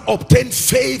Esther obtained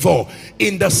favor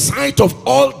in the sight of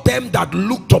all them that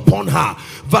looked upon her.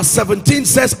 Verse 17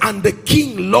 says, and the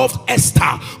king loved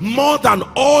Esther more than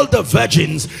all the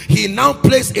virgins. He now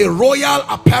placed a royal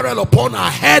apparel upon her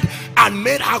head and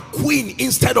made her queen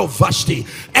instead of Vashti.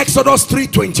 Exodus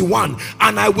 3:21,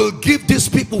 and I will give these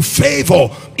people favor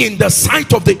in the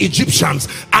sight of the Egyptians,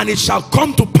 and it shall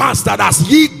come to pass that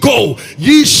as ye go,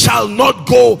 ye shall not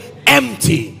go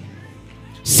empty.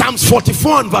 Psalms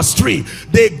 44 and verse 3,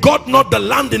 they got not the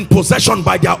land in possession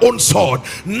by their own sword,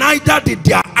 neither did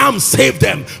their arms save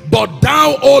them, but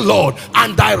thou, O Lord,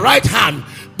 and thy right hand,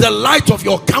 the light of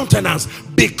your countenance,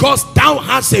 because thou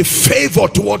hast a favor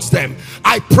towards them.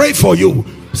 I pray for you,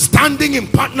 standing in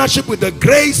partnership with the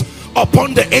grace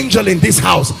upon the angel in this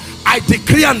house. I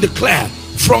decree and declare,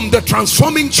 from the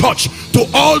transforming church to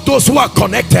all those who are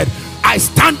connected, I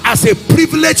stand as a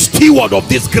privileged steward of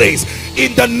this grace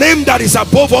in the name that is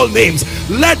above all names.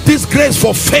 Let this grace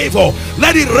for favor,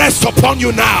 let it rest upon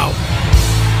you now.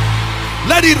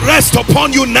 Let it rest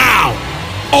upon you now.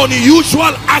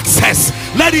 Unusual access,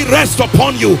 let it rest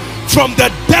upon you. From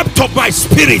the depth of my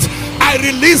spirit, I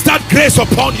release that grace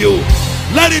upon you.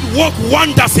 Let it work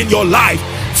wonders in your life.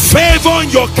 Favor in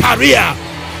your career,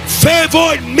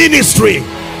 favor in ministry,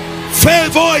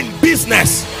 favor in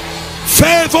business,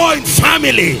 favor in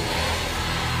family.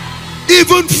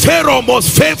 Even Pharaoh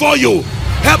must favor you.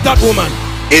 Help that woman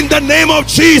in the name of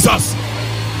Jesus.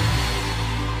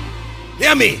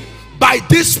 Hear me. By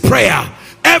this prayer,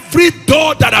 every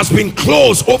door that has been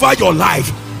closed over your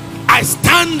life, I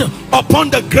stand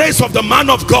upon the grace of the man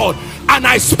of God and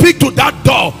I speak to that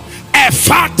door.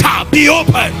 Ephata, be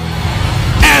open.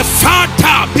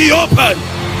 Ephata, be open.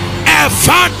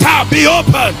 Ephata, be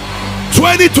open.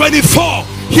 2024,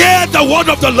 hear the word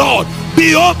of the Lord.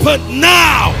 Be open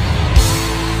now.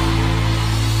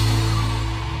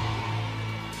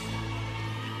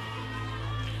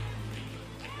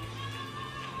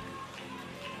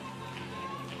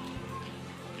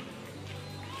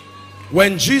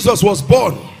 When Jesus was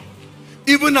born,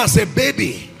 even as a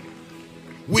baby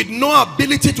with no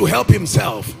ability to help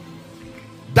himself,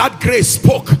 that grace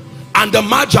spoke, and the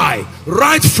Magi,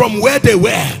 right from where they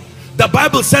were, the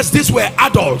Bible says these were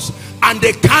adults, and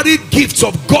they carried gifts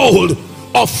of gold,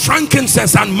 of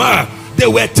frankincense and myrrh. They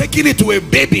were taking it to a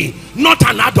baby, not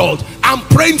an adult. I'm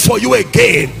praying for you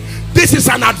again. This is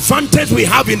an advantage we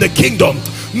have in the kingdom.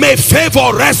 May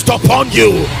favor rest upon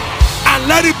you, and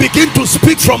let it begin to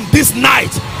speak from this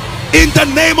night in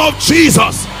the name of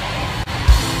Jesus.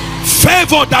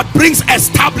 Favor that brings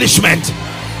establishment,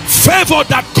 favor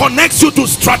that connects you to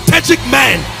strategic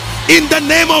men in the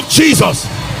name of Jesus.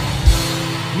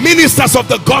 Ministers of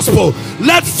the gospel,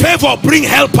 let favor bring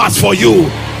helpers for you,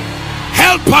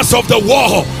 helpers of the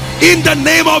war in the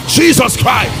name of Jesus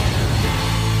Christ.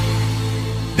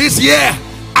 This year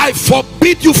I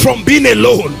forbid you from being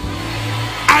alone.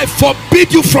 I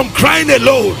forbid you from crying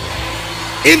alone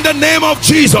in the name of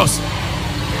Jesus.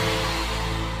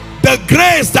 The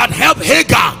grace that helped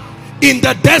Hagar in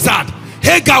the desert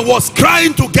Hagar was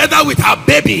crying together with her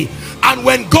baby, and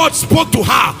when God spoke to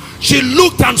her, she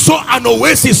looked and saw an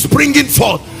oasis springing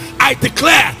forth. I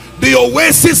declare, the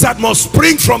oasis that must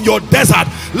spring from your desert,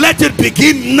 let it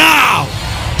begin now.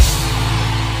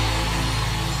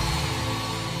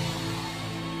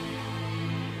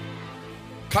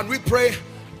 Can we pray?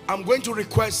 I'm going to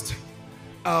request,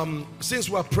 since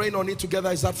we're praying on it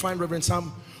together, is that fine, Reverend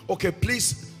Sam? Okay,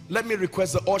 please let me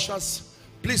request the ushers,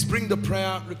 please bring the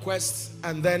prayer requests,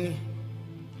 and then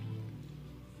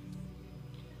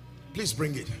please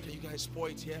bring it. Can you guys pour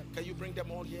it here? Can you bring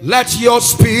them all here? Let your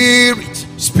spirit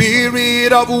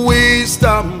of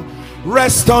wisdom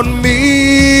rest on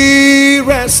me,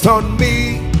 rest on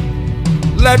me.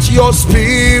 Let your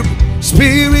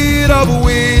spirit of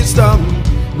wisdom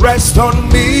rest on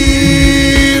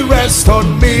me, rest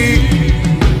on me.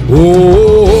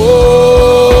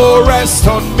 Oh, rest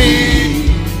on me.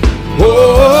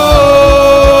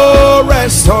 Oh,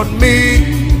 rest on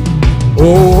me.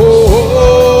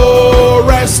 Oh,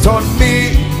 rest on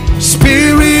me.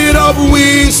 Spirit of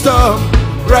wisdom,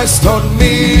 rest on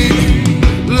me.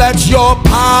 Let your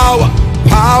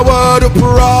power to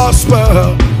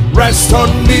prosper, rest on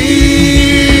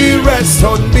me, rest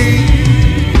on me.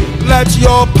 Let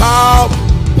your power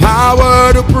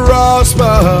to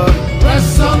prosper,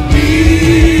 rest on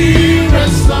me,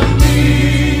 rest on me.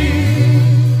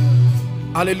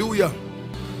 Hallelujah.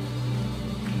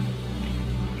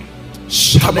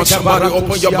 Come on, somebody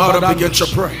open your mouth and begin to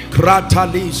pray.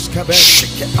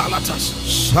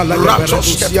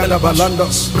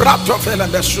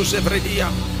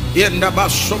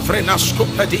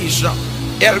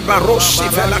 El Barrosi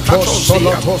Vela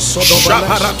Catosia,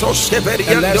 Shabaratos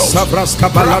Keveriando, Sabraska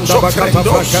Balanda Bacata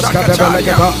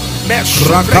Cascada,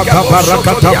 Rakata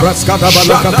Barakata Brascada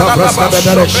Balacata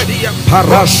Brascada,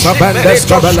 Parasa Bendes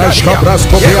Cabelash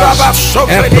Cabrascobia,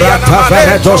 Ebrata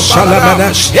Veredo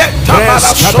Salamanes,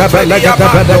 Escada Belegata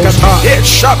Belegata,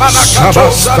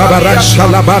 Sabas Cabarash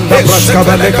Calabanda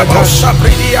Brascabelegata.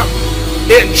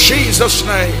 In Jesus'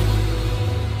 name,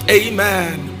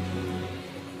 amen.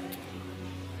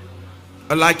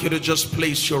 I'd like you to just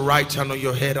place your right hand on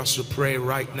your head as you pray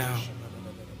right now.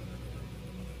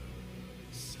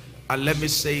 And let me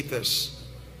say this.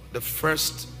 The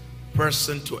first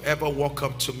person to ever walk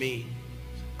up to me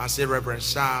and say, Reverend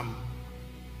Sam,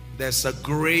 there's a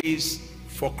grace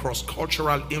for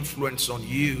cross-cultural influence on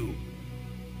you,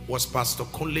 was Pastor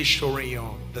Kunle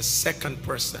Shorion. The second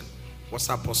person was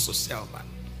Apostle Selman.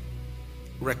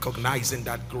 Recognizing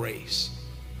that grace.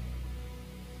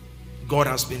 God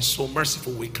has been so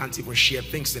merciful, we can't even share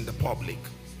things in the public.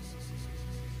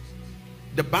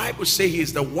 The Bible says he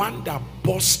is the one that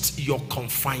bursts your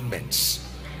confinements.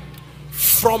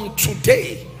 From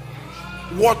today,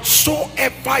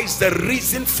 whatsoever is the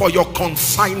reason for your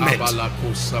confinement,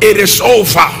 it is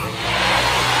over.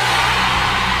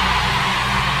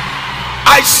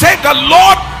 I say the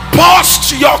Lord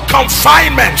burst your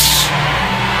confinements.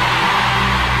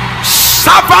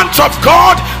 Servant of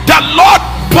God, the Lord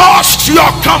burst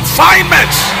your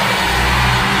confinements.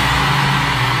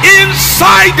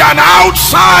 Inside and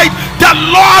outside, the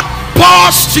Lord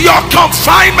burst your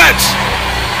confinements.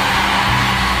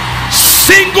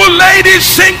 Single lady,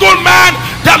 single man,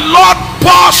 the Lord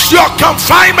burst your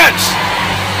confinements.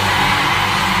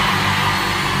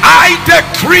 I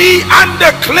decree and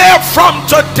declare from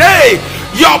today,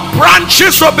 your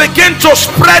branches will begin to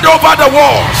spread over the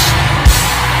walls.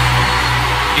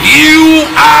 You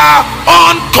are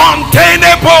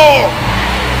uncontainable.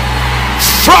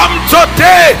 From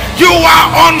today, you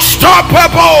are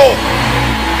unstoppable.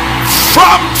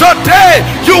 From today,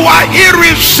 you are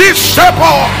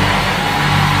irresistible.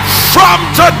 From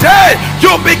today,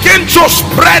 you begin to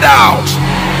spread out.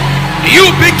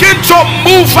 You begin to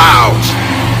move out.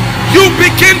 You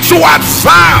begin to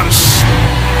advance.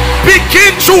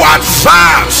 Begin to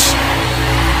advance.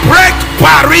 Break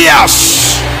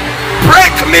barriers.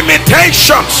 Break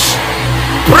limitations,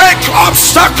 break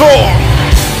obstacle,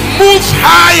 move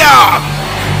higher,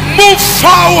 move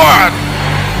forward,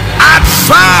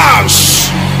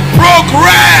 advance,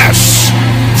 progress,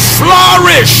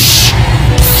 flourish,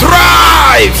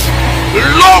 thrive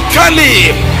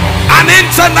locally and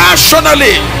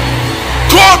internationally.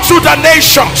 Go to the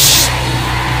nations,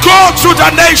 go to the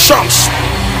nations.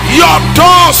 Your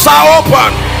doors are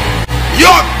open,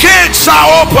 your gates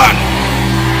are open.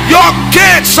 Your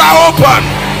gates are open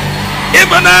in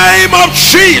the name of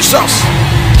Jesus.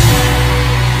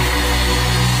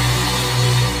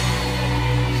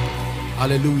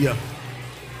 Hallelujah.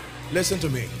 Listen to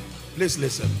me. Please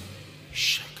listen.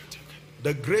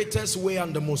 The greatest way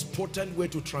and the most potent way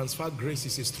to transfer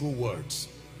grace is through words.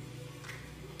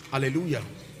 Hallelujah.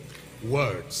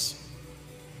 Words.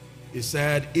 He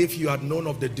said, if you had known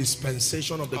of the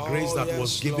dispensation of the grace that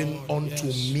was given unto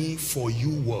me for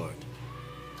you, word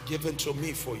given to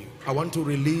me for you. I want to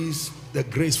release the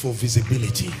grace for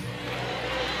visibility.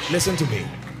 Listen to me.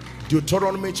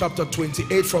 Deuteronomy chapter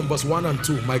 28 from verse 1 and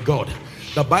 2. My God,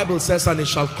 the Bible says, and it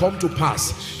shall come to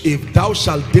pass, if thou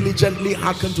shalt diligently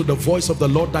hearken to the voice of the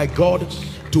Lord thy God,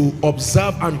 to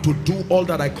observe and to do all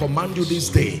that I command you this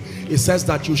day, it says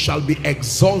that you shall be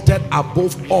exalted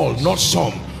above all, not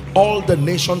some, all the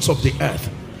nations of the earth.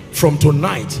 From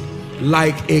tonight,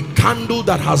 like a candle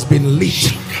that has been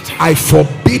lit, I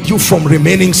forbid you from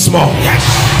remaining small.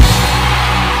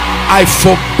 I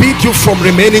forbid you from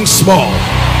remaining small.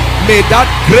 May that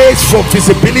grace for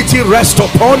visibility rest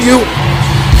upon you.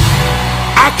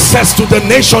 Access to the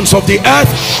nations of the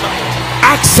earth,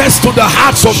 access to the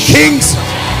hearts of kings,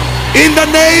 in the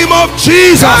name of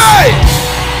Jesus.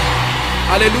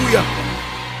 Hallelujah.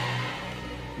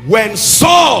 When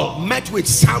Saul met with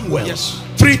Samuel,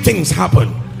 three things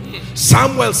happened.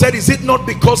 Samuel said, is it not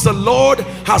because the Lord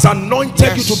has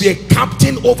anointed you to be a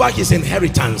captain over his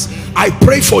inheritance? I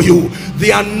pray for you,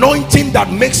 the anointing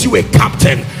that makes you a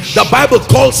captain, the Bible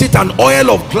calls it an oil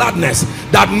of gladness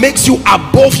that makes you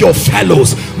above your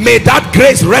fellows. May that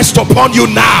grace rest upon you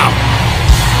now.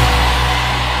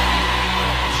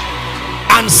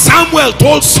 And Samuel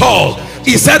told Saul,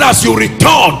 he said, as you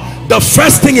return, the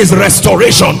first thing is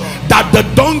restoration, that the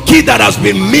donkey that has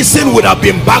been missing would have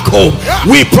been back home.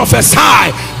 We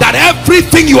prophesy that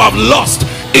everything you have lost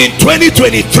in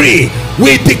 2023,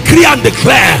 we decree and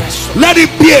declare, let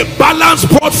it be a balance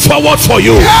brought forward for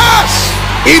you.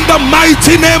 In the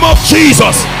mighty name of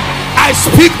Jesus, I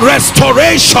speak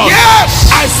restoration.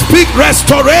 I speak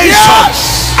restoration.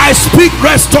 I speak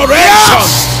restoration.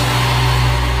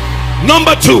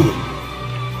 Number two,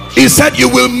 he said you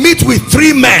will meet with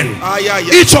three men,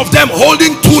 each of them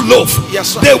holding two loaves.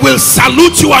 They will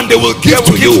salute you and they will give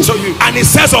to you. And he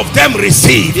says of them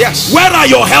receive. Where are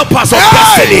your helpers of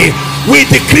destiny? We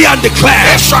decree and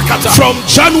declare from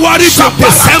January to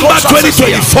December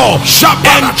 2024,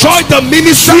 enjoy the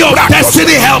ministry of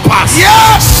destiny helpers.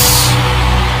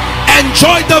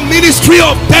 Enjoy the ministry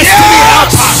of destiny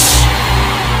helpers.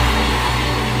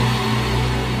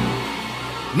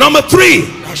 Number three,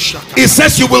 it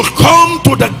says you will come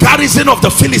to the garrison of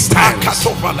the Philistines,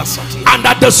 and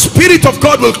that the Spirit of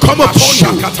God will come upon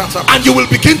you and you will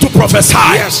begin to prophesy.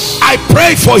 I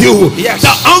pray for you,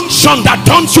 the unction that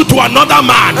turns you to another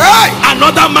man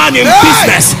in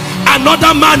business,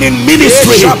 another man in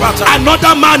ministry,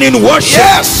 another man in worship,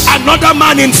 another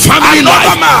man in family life.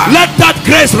 Let that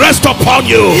grace rest upon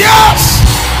you.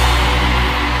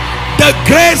 The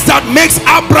grace that makes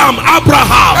Abraham, the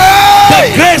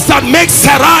grace that makes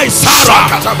Sarai, Sarah,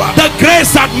 the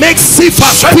grace that makes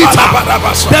Cephas, Peter,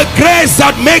 the grace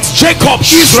that makes Jacob,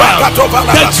 Israel,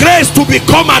 the grace to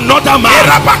become another man.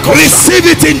 Receive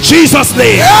it in Jesus'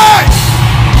 name.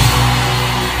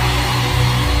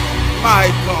 My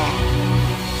God.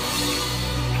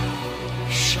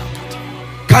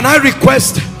 Can I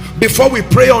request, before we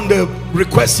pray on the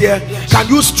request here, can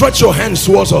you stretch your hands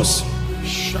towards us?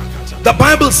 The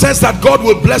Bible says that God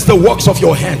will bless the works of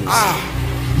your hands.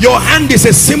 Your hand is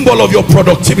a symbol of your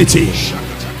productivity.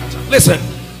 Listen,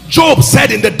 Job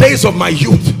said, in the days of my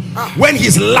youth, when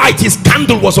his light, his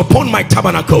candle was upon my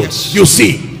tabernacle. You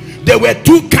see, there were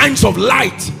two kinds of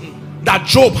light that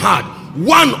Job had.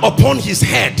 One upon his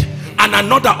head and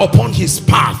another upon his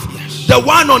path. The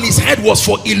one on his head was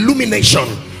for illumination.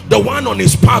 The one on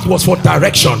his path was for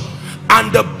direction. And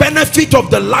the benefit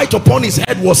of the light upon his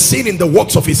head was seen in the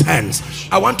works of his hands.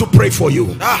 I want to pray for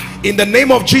you. In the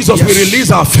name of Jesus, we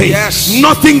release our faith.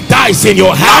 Nothing dies in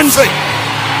your hands.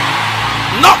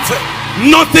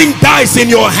 Nothing dies in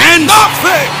your hands.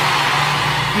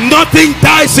 Nothing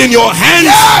dies in your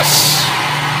hands.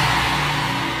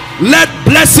 Let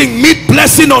blessing meet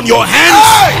blessing on your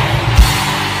hands.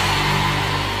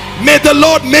 May the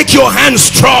Lord make your hands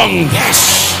strong.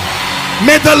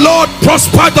 May the Lord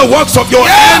prosper the works of your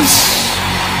hands.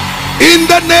 In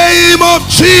the name of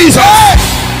Jesus.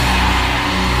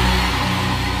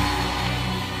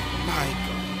 My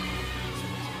God.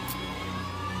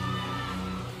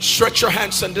 Stretch your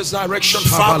hands in this direction,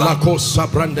 Father.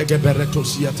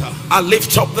 I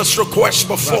lift up this request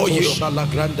before you,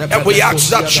 and we ask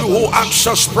that you who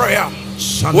answers prayer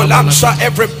will answer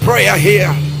every prayer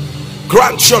here.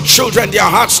 Grant your children their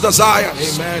heart's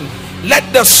desires. Amen.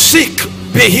 Let the sick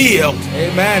be healed.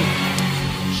 Amen.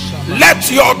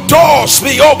 Let your doors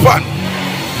be open.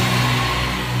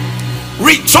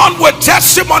 Return with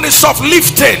testimonies of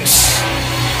liftings.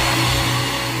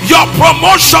 Your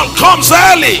promotion comes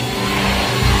early.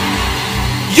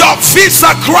 Your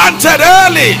visa granted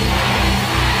early.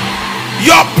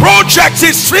 Your project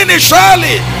is finished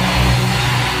early.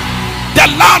 The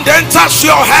land enters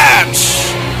your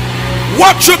hands.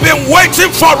 What you've been waiting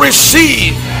for,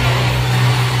 receive.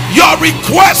 Your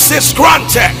request is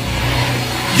granted.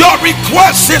 Your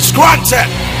request is granted.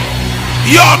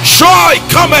 Your joy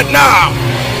cometh now.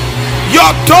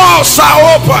 Your doors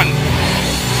are open.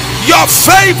 Your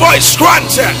favor is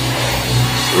granted.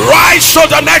 Rise to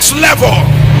the next level.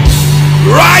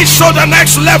 Rise to the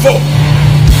next level.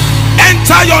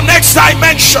 Enter your next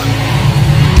dimension.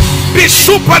 Be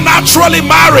supernaturally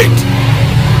married.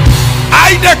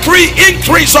 I decree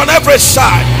increase on every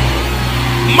side.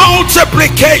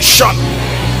 Multiplication.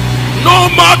 No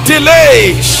more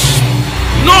delays.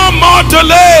 No more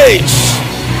delays.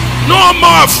 No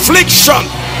more affliction.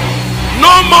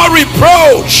 No more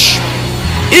reproach.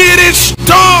 It is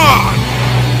done.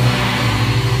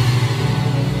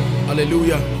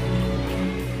 Hallelujah.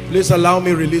 Please allow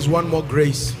me release one more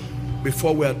grace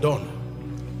before we are done.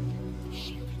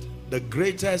 The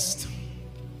greatest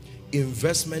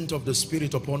investment of the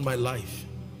Spirit upon my life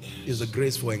is the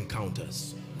grace for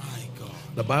encounters. My God.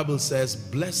 The Bible says,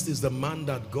 blessed is the man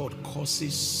that God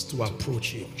causes to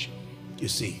approach him. You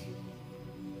see,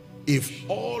 if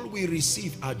all we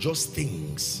receive are just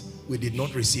things, we did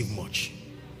not receive much.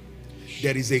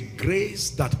 There is a grace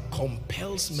that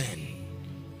compels men.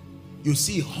 You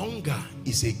see, hunger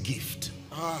is a gift.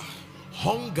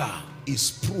 Hunger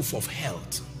is proof of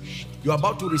health. You're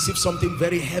about to receive something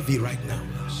very heavy right now.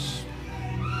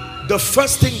 The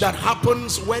first thing that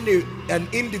happens when an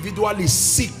individual is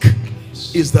sick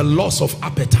is the loss of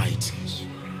appetite.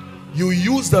 You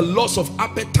use the loss of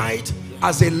appetite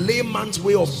as a layman's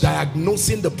way of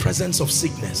diagnosing the presence of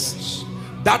sickness.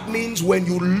 That means when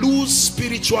you lose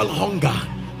spiritual hunger,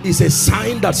 it's a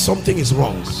sign that something is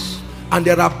wrong. And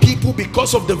there are people,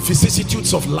 because of the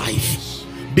vicissitudes of life,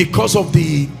 because of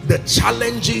the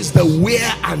challenges, the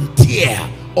wear and tear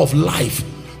of life,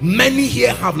 many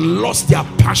here have lost their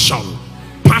passion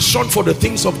for the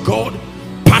things of God,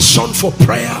 passion for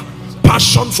prayer,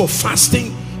 passion for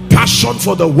fasting, passion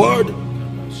for the word.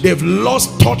 They've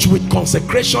lost touch with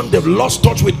consecration. They've lost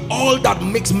touch with all that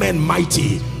makes men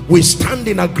mighty. We stand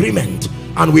in agreement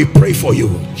and we pray for you.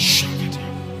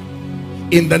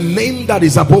 In the name that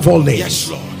is above all names. Yes,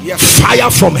 Lord. Yes.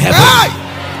 Fire from heaven. Hey!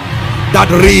 That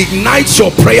reignites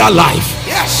your prayer life.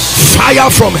 Yes.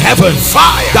 Fire from heaven.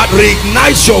 Fire. That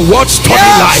reignites your word study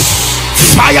life.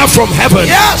 Fire from heaven.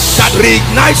 Yes. That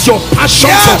reignites your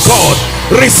passion for God.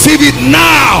 Receive it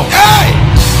now. Hey.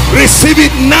 Receive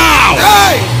it now.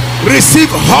 Hey. Receive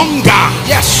hunger.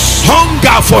 Yes.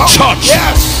 Hunger for church.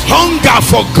 Yes. Hunger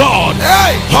for God.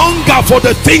 Hey. Hunger for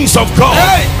the things of God.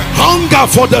 Hey. Hunger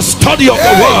for the study of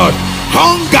the word.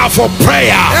 Hunger for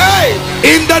prayer. Hey.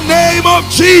 In the name of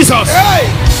Jesus. Hey.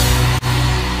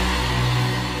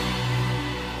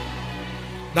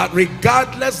 That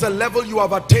regardless the level you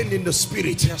have attained in the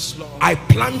spirit, yes, Lord, I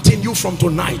plant in you from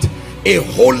tonight a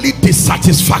holy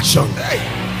dissatisfaction. Hey.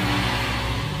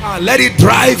 Let it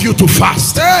drive you to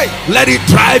fast. Hey. Let it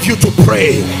drive you to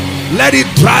pray. Let it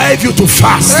drive you to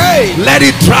fast. Hey. Let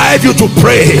it drive you to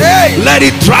pray. Hey. Let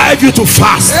it drive you to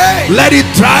fast. Hey. Let it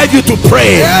drive you to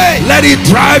pray. Hey. Let it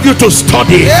drive you to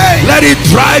study. Hey. Let it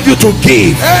drive you to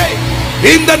give. Hey.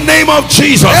 In the name of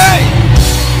Jesus. Hey.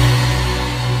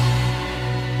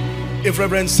 If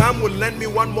Reverend Sam will lend me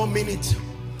one more minute,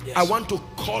 yes, I want to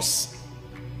cause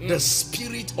the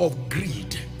spirit of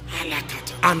greed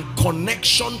and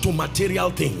connection to material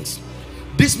things.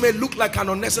 This may look like an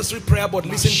unnecessary prayer, but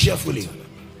listen carefully.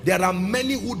 There are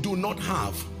many who do not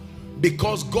have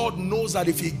because God knows that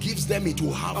if he gives them, it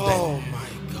will have them. Oh my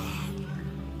God.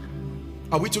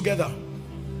 Are we together?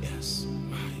 Yes.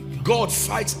 God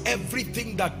fights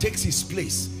everything that takes his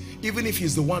place, even if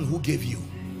he's the one who gave you.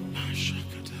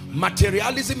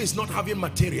 Materialism is not having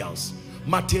materials.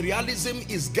 Materialism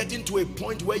is getting to a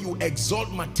point where you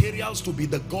exalt materials to be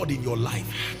the God in your life,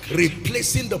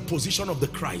 replacing the position of the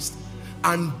Christ.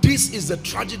 And this is the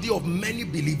tragedy of many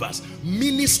believers.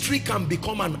 Ministry can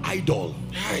become an idol.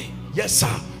 Yes,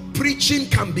 sir. Preaching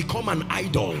can become an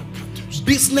idol.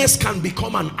 Business can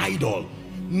become an idol.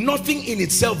 Nothing in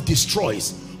itself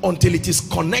destroys until it is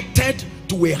connected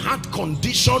to a heart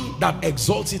condition that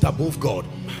exalts it above God.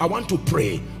 I want to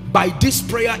pray. By this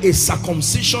prayer, a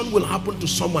circumcision will happen to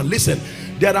someone. Listen,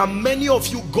 there are many of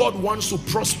you, God wants to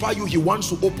prosper you. He wants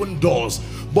to open doors.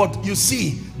 But you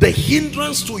see, The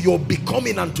hindrance to your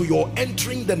becoming and to your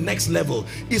entering the next level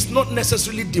is not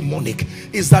necessarily demonic.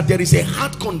 It's that there is a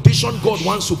heart condition God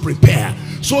wants to prepare,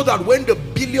 so that when the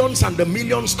billions and the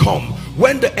millions come,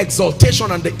 when the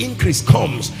exaltation and the increase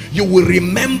comes, you will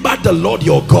remember the Lord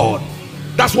your God.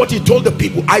 That's what he told the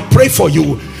people. I pray for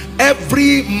you,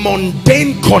 every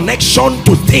mundane connection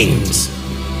to things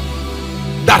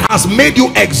that has made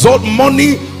you exalt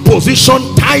money,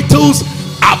 position, titles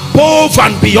above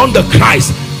and beyond the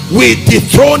Christ, we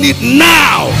dethrone it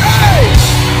now.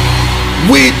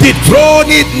 We dethrone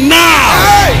it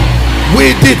now.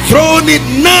 We dethrone it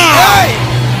now.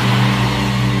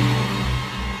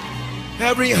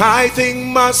 Every high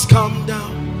thing must come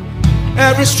down.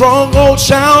 Every stronghold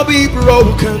shall be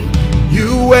broken.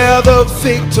 You wear the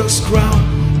victor's crown.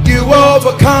 You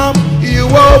overcome. You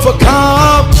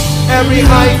overcome. Every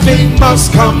high thing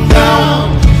must come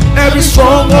down. Every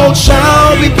stronghold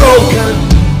shall be broken.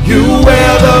 You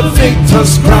wear the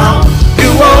victor's crown.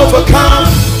 You overcome.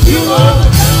 You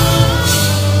overcome.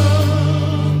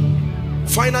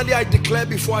 Finally, I declare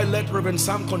before I let Reverend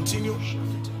Sam continue,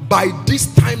 by this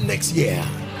time next year,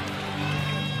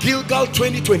 Gilgal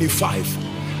 2025,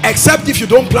 except if you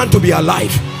don't plan to be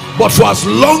alive, but for as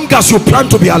long as you plan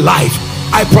to be alive,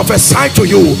 I prophesy to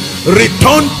you,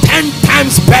 return 10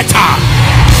 times better.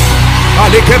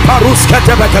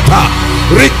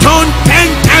 Return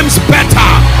 10 times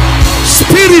better,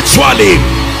 spiritually,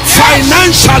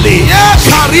 financially,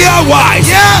 career-wise.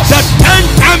 The 10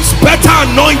 times better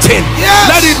anointing,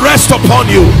 let it rest upon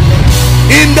you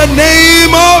in the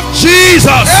name of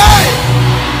Jesus.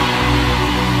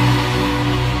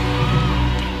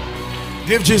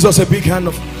 Give Jesus a big hand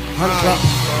clap.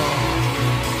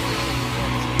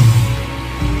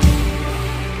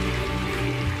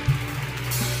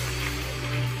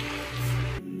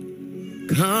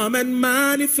 Come and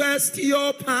manifest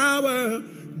your power.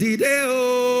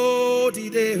 Dideo,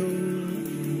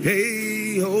 dideo.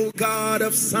 Hey, oh God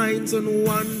of signs and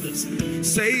wonders,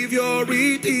 Savior,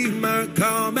 Redeemer,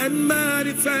 come and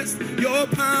manifest your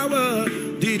power.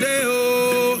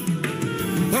 Dideo.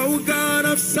 Oh God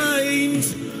of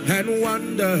signs and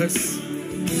wonders,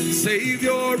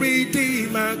 Savior,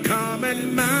 Redeemer, come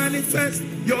and manifest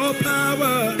your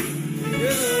power.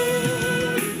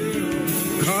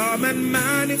 Come and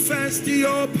manifest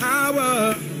your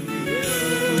power.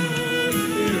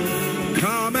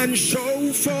 Come and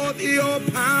show forth your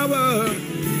power.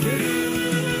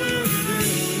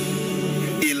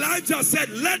 Elijah said,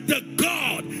 let the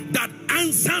God that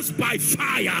answers by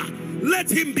fire, let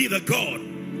him be the God.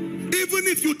 Even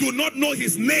if you do not know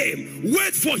his name,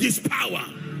 wait for his power.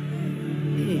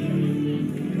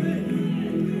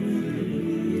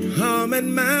 Come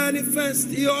and manifest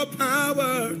your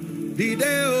power.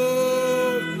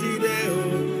 Dideo,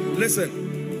 dideo. Listen,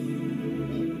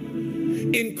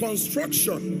 in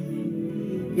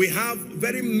construction, we have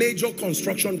very major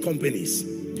construction companies,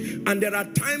 and there are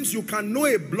times you can know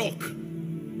a block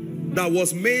that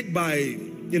was made by,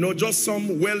 you know, just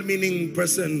some well-meaning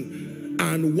person,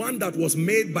 and one that was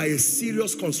made by a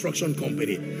serious construction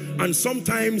company. And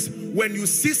sometimes when you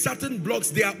see certain blocks,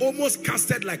 they are almost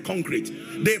casted like concrete.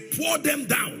 They pour them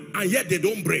down and yet they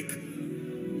don't break.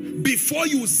 Before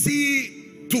you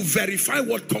see to verify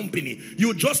what company,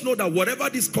 you just know that whatever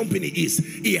this company is,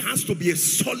 it has to be a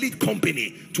solid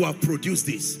company to have produced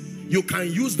this. You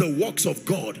can use the works of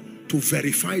God to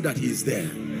verify that he is there.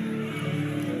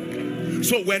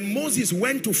 So when Moses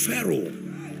went to Pharaoh,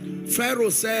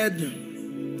 Pharaoh said,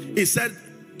 he said,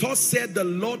 thus said the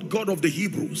Lord God of the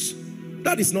Hebrews.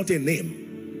 That is not a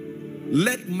name.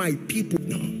 Let my people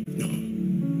know.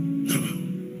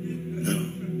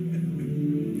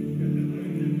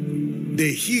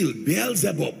 They healed.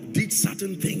 Beelzebub did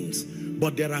certain things,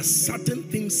 but there are certain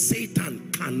things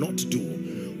Satan cannot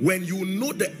do. When you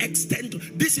know the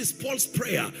extent, this is Paul's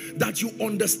prayer, that you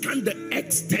understand the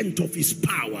extent of his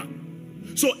power.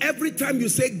 So every time you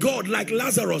say God, like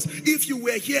Lazarus, if you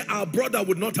were here, our brother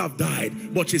would not have died.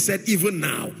 But she said, even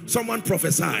now. Someone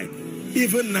prophesied,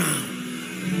 even now.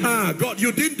 Ah, God,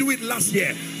 you didn't do it last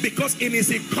year, because in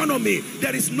his economy,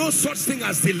 there is no such thing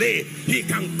as delay. He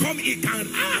can come, he can,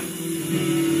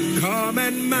 come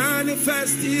and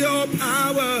manifest your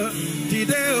power.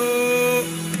 Dideo.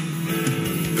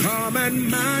 Come and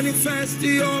manifest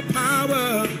your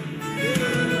power.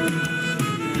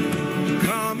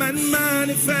 Come and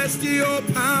manifest your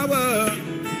power.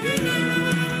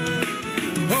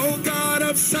 Oh God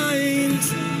of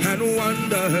signs and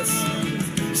wonders,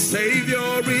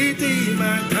 Savior,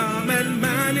 Redeemer, come and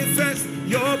manifest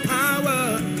your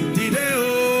power.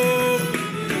 Dideo.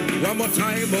 One more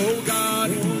time, oh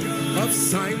God of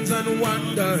signs and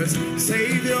wonders.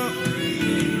 Savior,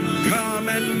 come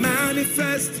and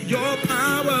manifest your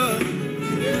power.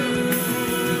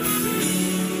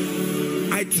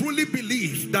 I truly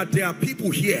believe that there are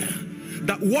people here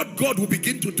that what God will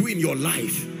begin to do in your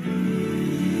life.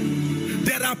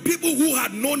 There are people who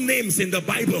had no names in the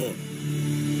Bible,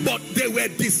 but they were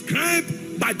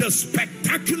described by the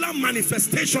spectacular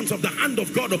manifestations of the hand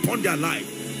of God upon their life.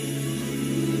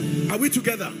 Are we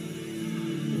together?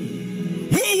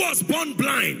 Who was born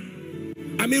blind?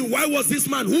 I mean, why was this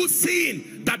man? Who's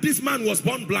seen that this man was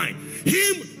born blind?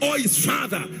 Him or his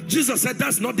father? Jesus said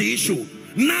that's not the issue.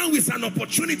 Now is an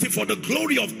opportunity for the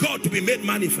glory of God to be made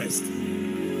manifest.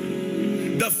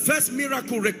 The first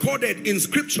miracle recorded in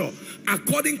scripture,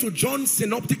 according to John's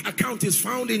synoptic account, is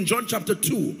found in John chapter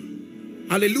 2.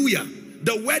 Hallelujah.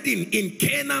 The wedding in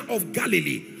Cana of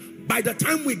Galilee. By the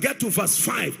time we get to verse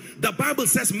 5, the Bible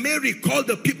says Mary called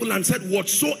the people and said,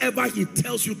 whatsoever he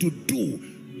tells you to do,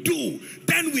 do.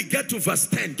 Then we get to verse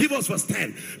 10. Give us verse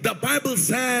 10. The Bible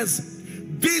says,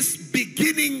 this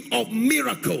beginning of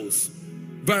miracles.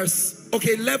 Verse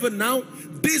 11 now.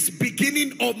 This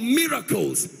beginning of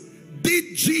miracles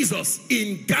did Jesus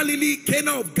in Galilee,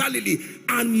 Cana of Galilee,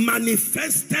 and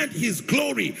manifested his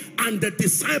glory, and the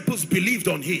disciples believed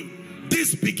on him.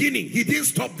 This beginning, he didn't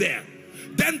stop there.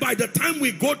 Then by the time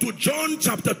we go to John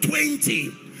chapter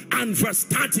 20 and verse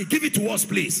 30, give it to us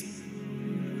please.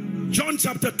 John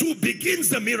chapter 2 begins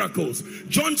the miracles.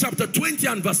 John chapter 20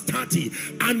 and verse 30.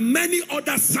 And many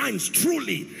other signs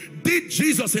truly did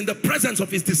Jesus in the presence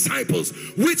of his disciples,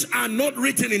 which are not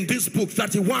written in this book.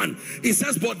 31. It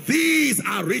says, but these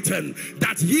are written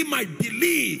that he might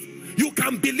believe. You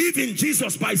can believe in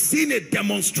Jesus by seeing a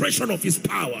demonstration of his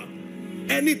power.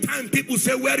 Anytime people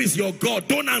say, where is your God?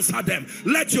 Don't answer them.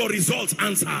 Let your results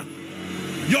answer.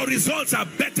 Your results are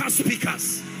better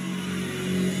speakers.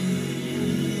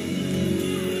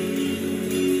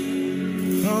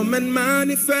 Come and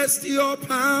manifest your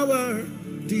power.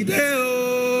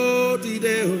 Dideo,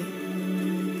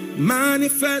 dideo.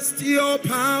 Manifest your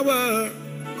power.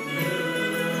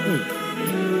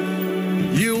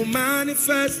 You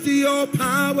manifest your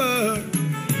power.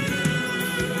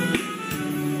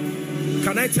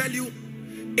 Can I tell you,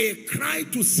 a cry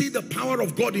to see the power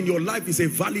of God in your life is a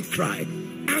valid cry.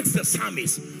 Ask the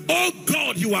psalmist, oh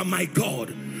God, you are my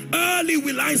God. Early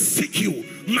will I seek you.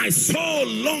 My soul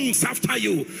longs after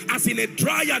you, as in a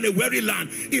dry and a weary land.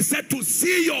 He said, to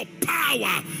see your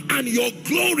power and your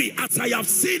glory as I have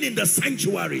seen in the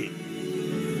sanctuary.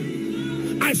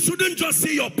 I shouldn't just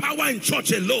see your power in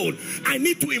church alone. I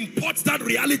need to import that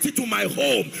reality to my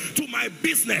home, to my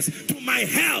business, to my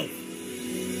health.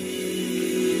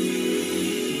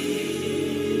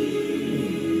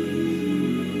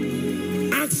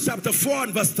 Acts chapter 4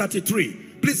 and verse 33.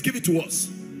 Please give it to us.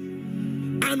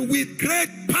 And with great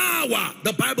power,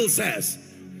 the Bible says,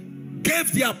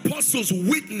 gave the apostles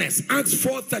witness, Acts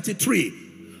 4:33,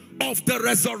 of the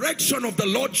resurrection of the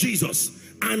Lord Jesus.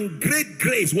 And great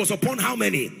grace was upon how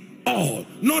many? All.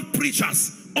 Not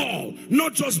preachers, all.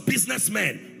 Not just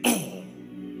businessmen, all.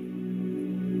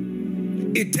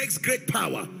 It takes great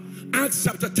power. Acts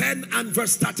chapter 10 and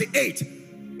verse 38.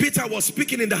 Peter was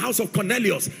speaking in the house of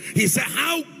Cornelius. He said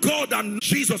how God and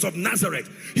Jesus of Nazareth,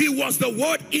 he was the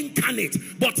word incarnate,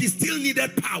 but he still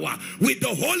needed power with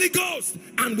the Holy Ghost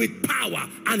and with power,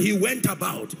 and he went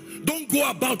about. Don't go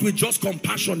about with just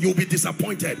compassion. You'll be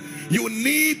disappointed. You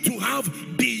need to have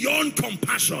beyond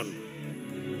compassion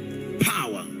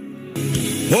power.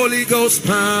 Holy Ghost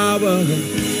power,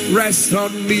 rest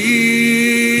on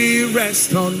me,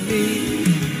 rest on me.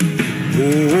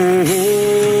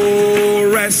 Oh,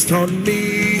 rest on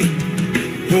me.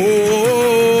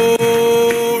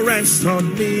 Oh, rest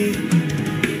on me.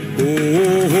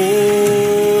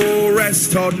 Oh,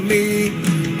 rest on me.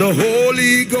 The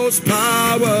Holy Ghost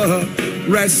power,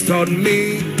 rest on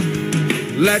me.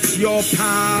 Let your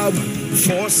power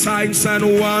for signs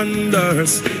and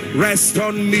wonders rest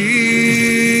on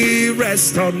me,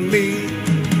 rest on me.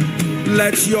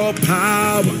 Let your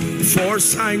power for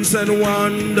signs and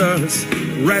wonders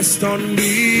rest on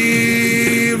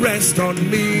me, rest on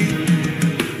me.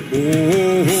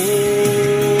 Oh,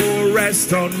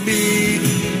 rest on me.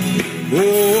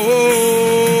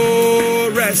 Oh,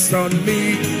 rest on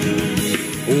me.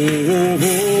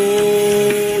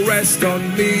 Oh, rest on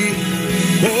me.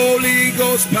 Holy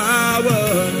Ghost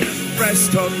power,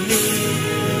 rest on me.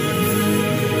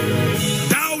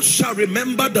 Thou shalt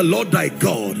remember the Lord thy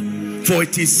God, for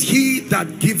it is he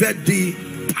that giveth thee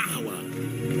power.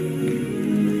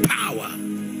 Power.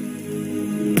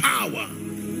 Power.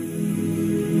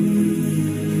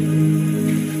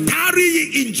 Tarry ye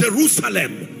in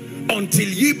Jerusalem until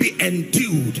ye be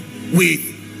endued with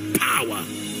power.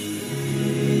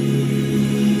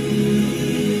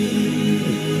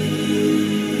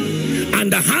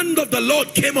 And the hand of the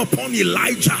Lord came upon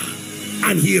Elijah,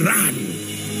 and he ran.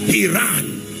 He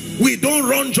ran. We don't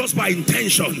run just by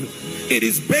intention. It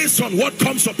is based on what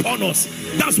comes upon us.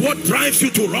 That's what drives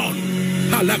you to run.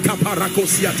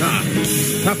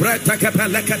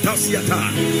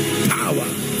 Power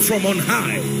from on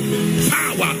high.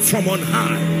 Power from on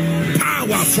high.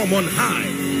 Power from on high.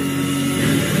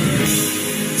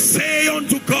 Say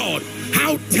unto God,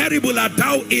 how terrible art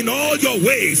thou in all your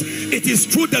ways. It is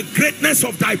through the greatness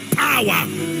of thy power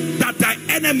that thy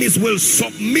enemies will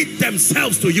submit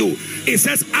themselves to you. It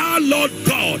says, our Lord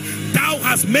God, thou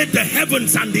hast made the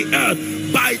heavens and the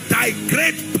earth by thy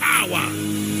great power.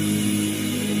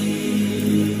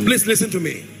 Please listen to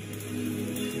me.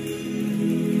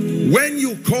 When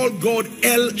you call God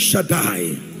El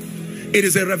Shaddai, it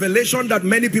is a revelation that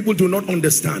many people do not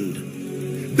understand.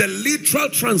 The literal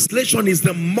translation is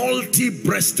the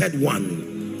multi-breasted one.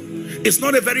 It's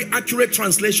not a very accurate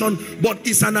translation, but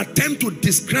it's an attempt to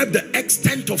describe the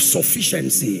extent of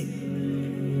sufficiency.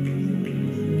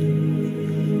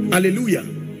 Hallelujah.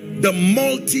 The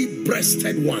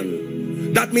multi-breasted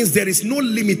one. That means there is no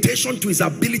limitation to his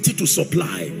ability to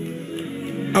supply.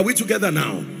 Are we together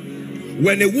now?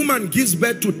 When a woman gives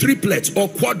birth to triplets or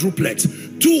quadruplets,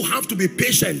 two have to be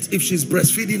patient if she's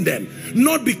breastfeeding them.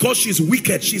 Not because she's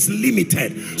wicked, she's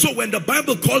limited. So when the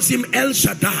Bible calls him El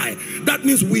Shaddai, that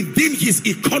means within his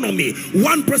economy,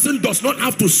 one person does not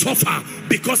have to suffer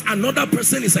because another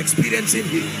person is experiencing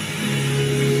it.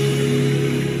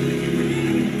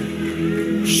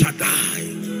 Shaddai.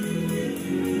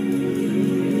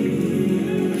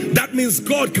 That means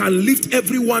God can lift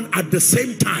everyone at the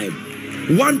same time.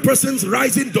 One person's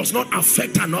rising does not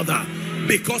affect another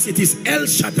because it is El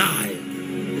Shaddai.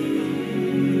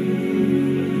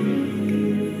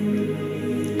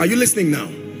 Are you listening now?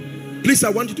 Please, I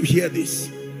want you to hear this.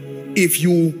 If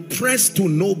you press to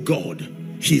know God,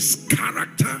 his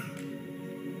character,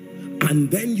 and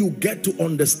then you get to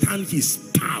understand his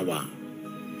power,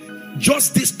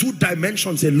 just these two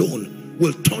dimensions alone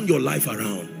will turn your life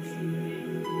around.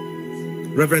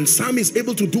 Reverend Sam is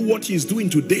able to do what he is doing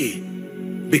today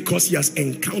because he has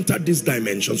encountered these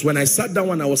dimensions. When I sat down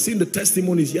and I was seeing the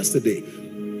testimonies yesterday,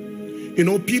 you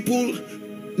know, people,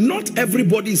 not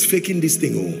everybody is faking this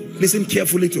thing. Oh, listen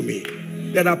carefully to me.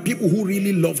 There are people who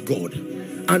really love God,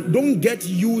 and don't get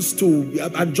used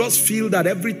to and just feel that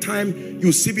every time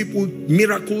you see people,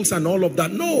 miracles and all of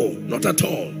that. No, not at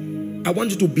all. I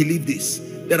want you to believe this.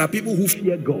 There are people who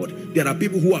fear God. There are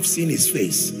people who have seen his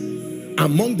face.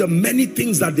 Among the many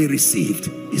things that they received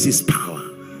is his power.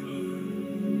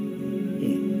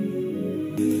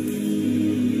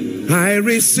 I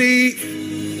receive,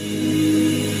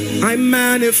 I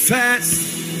manifest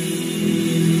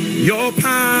your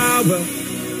power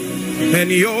and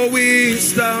your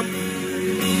wisdom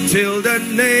till the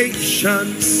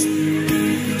nations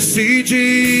see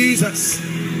Jesus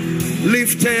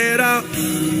lifted up,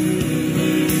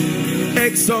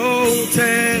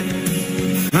 exalted.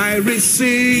 I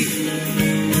receive,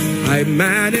 I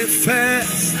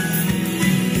manifest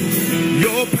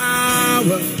your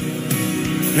power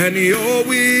and your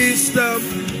wisdom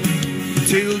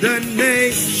till the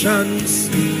nations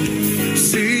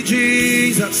see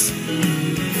Jesus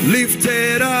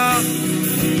lifted up,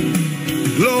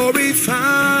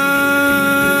 glorified.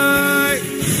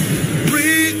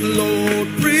 Breathe, Lord,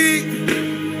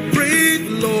 breathe, breathe,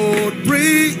 Lord,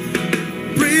 breathe,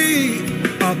 breathe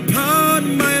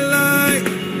upon my life.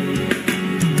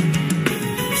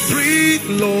 Breathe,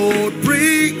 Lord,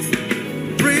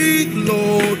 breathe, breathe,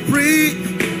 Lord, breathe,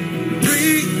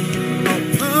 breathe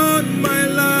upon my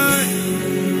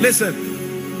life.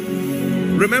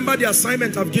 Listen, remember the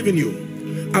assignment I've given you.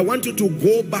 I want you to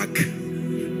go back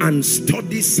and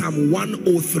study Psalm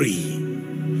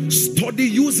 103. Study,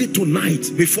 use it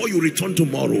tonight before you return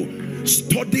tomorrow.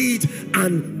 Study it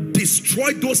and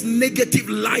destroy those negative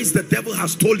lies the devil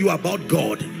has told you about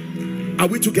God. Are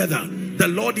we together? The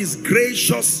Lord is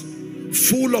gracious,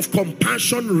 full of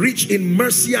compassion, rich in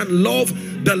mercy and love.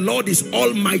 The Lord is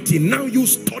almighty. Now you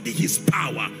study his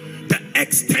power, the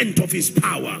extent of his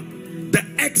power, the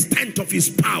extent of his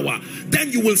power.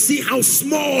 Then you will see how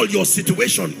small your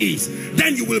situation is.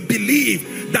 Then you will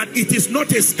believe that it is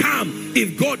not a scam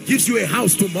if God gives you a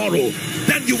house tomorrow.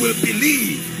 Then you will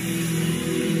believe.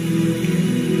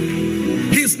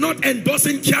 He's not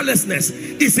endorsing carelessness.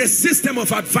 It's a system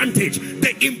of advantage.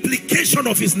 The implication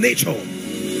of his nature,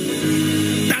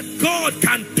 that God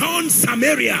can turn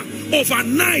Samaria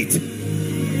overnight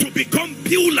to become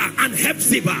Beulah and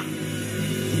Hephzibah.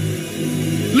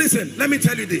 Listen, let me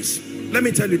tell you this. Let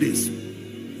me tell you this.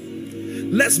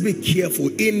 Let's be careful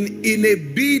in a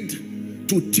bid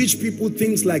to teach people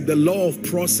things like the law of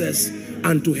process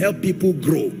and to help people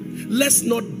grow. Let's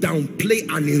not downplay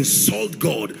and insult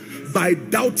God by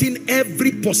doubting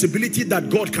every possibility that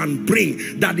God can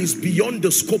bring that is beyond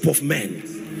the scope of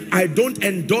men. I don't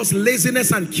endorse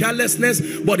laziness and carelessness,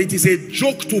 but it is a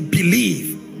joke to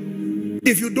believe.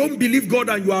 If you don't believe God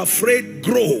and you are afraid,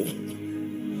 grow.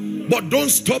 But don't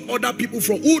stop other people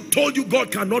from who told you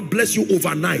God cannot bless you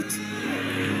overnight.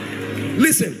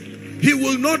 Listen, he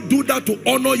will not do that to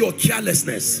honor your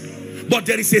carelessness. But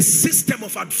there is a system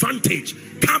of advantage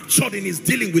captured in his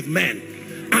dealing with men.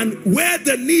 And where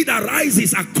the need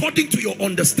arises according to your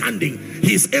understanding,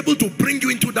 he is able to bring you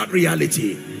into that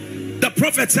reality. The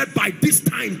prophet said, by this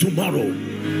time tomorrow.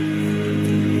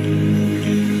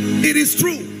 It is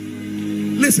true.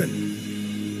 Listen,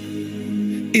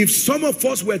 if some of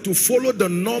us were to follow the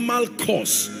normal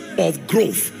course of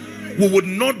growth, we would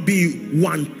not be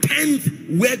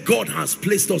 1/10 where God has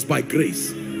placed us by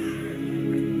grace.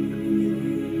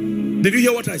 Did you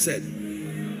hear what I said?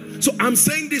 So I'm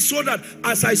saying this so that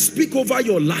as I speak over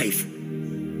your life,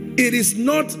 it is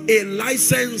not a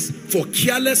license for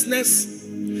carelessness.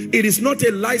 It is not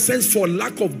a license for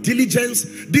lack of diligence.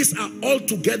 These are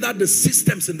altogether the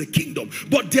systems in the kingdom.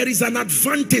 But there is an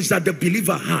advantage that the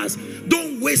believer has.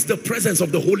 Don't waste the presence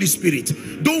of the Holy Spirit.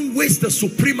 Don't waste the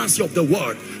supremacy of the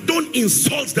word. Don't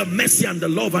insult the mercy and the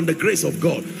love and the grace of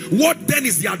God. What then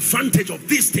is the advantage of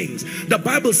these things? The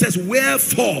Bible says,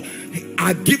 wherefore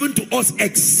are given to us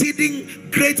exceeding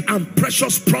great and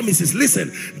precious promises.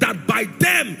 Listen, that by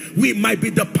them we might be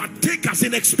the partakers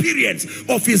in experience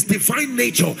of his divine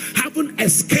nature, having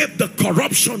escaped the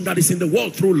corruption that is in the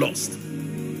world through lust.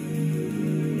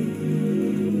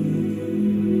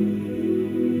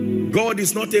 God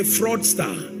is not a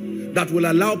fraudster that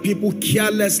will allow people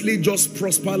carelessly just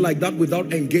prosper like that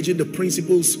without engaging the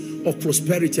principles of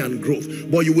prosperity and growth.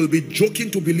 But you will be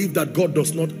joking to believe that God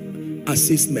does not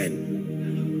assist men.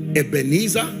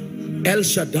 Ebenezer, El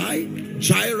Shaddai,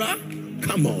 Jireh,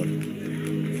 come on.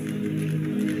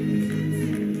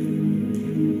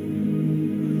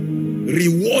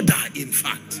 Rewarder, in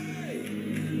fact.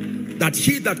 That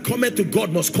he that cometh to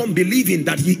God must come believing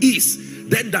that he is,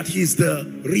 then that he is the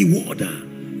rewarder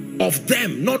of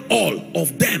them, not all,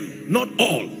 of them, not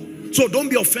all. So don't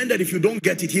be offended if you don't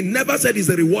get it. He never said he's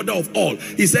the rewarder of all.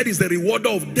 He said he's the rewarder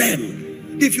of them.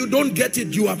 If you don't get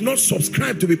it, you have not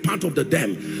subscribed to be part of the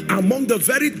them. Among the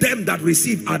very them that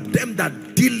receive are them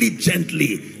that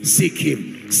diligently seek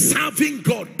him. Serving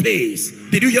God pays.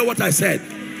 Did you hear what I said?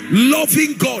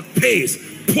 Loving God pays.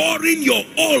 Pouring your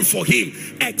all for him,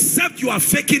 except you are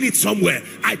faking it somewhere.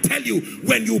 I tell you,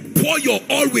 when you pour your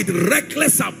all with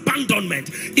reckless abandonment,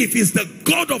 if it's the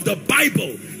God of the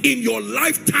Bible in your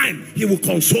lifetime, he will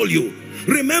console you.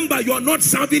 Remember, you are not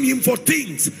serving him for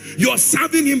things. You are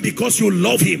serving him because you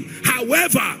love him.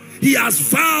 However, he has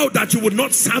vowed that you would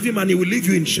not serve him and he will leave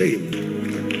you in shame.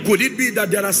 Could it be that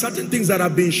there are certain things that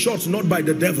have been shot not by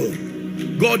the devil?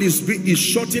 God is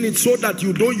shutting it so that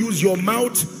you don't use your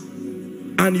mouth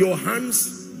and your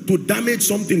hands to damage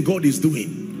something God is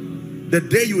doing. The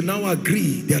day you now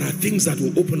agree, there are things that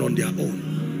will open on their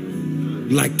own.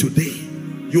 Like today,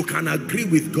 you can agree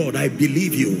with God. I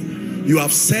believe you. You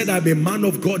have said, I'm a man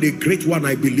of God, a great one.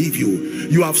 I believe you.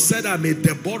 You have said, I'm a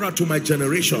Deborah to my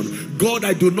generation. God,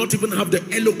 I do not even have the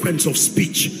eloquence of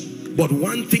speech. But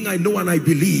one thing I know and I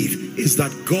believe is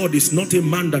that God is not a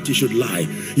man that he should lie.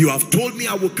 You have told me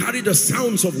I will carry the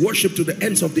sounds of worship to the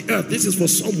ends of the earth. This is for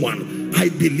someone. I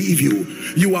believe you.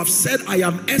 You have said, I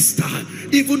am Esther.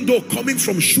 Even though coming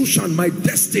from Shushan, my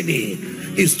destiny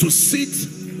is to sit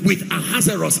with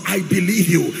Ahasuerus. I believe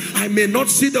you. I may not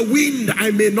see the wind,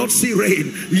 I may not see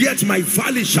rain, yet my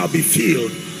valley shall be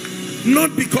filled.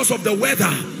 Not because of the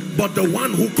weather, but the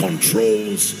one who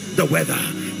controls the weather.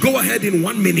 Go ahead in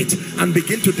 1 minute and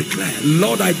begin to declare,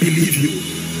 Lord, I believe you.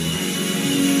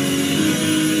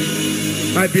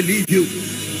 I believe you.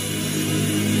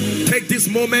 Take this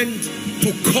moment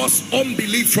to cause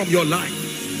unbelief from your life.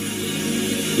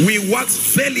 We wax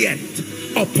valiant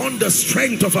upon the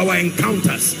strength of our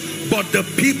encounters, but the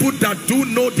people that do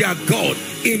know their God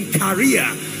in career,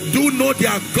 do know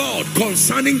their God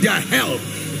concerning their health,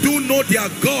 do know their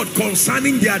God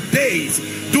concerning their days,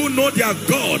 do know their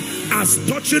God as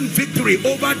touching victory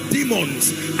over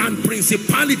demons and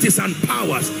principalities and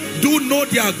powers, do know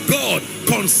their God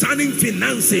concerning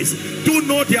finances, do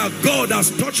know their God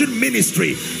as touching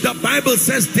ministry. The Bible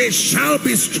says they shall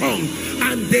be strong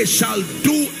and they shall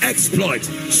do exploits.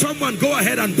 Someone go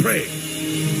ahead and pray.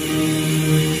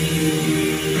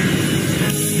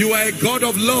 You You are a God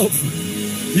of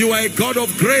love. You are a God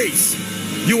of grace.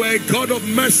 You are a God of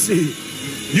mercy.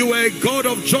 You are a God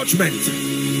of judgment.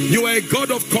 You are a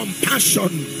God of compassion.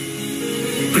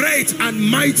 Great and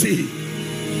mighty.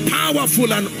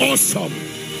 Powerful and awesome.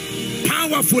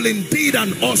 Powerful indeed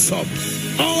and awesome.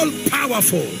 All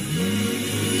powerful.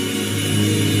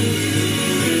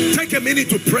 Take a minute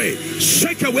to pray.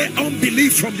 Shake away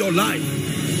unbelief from your life.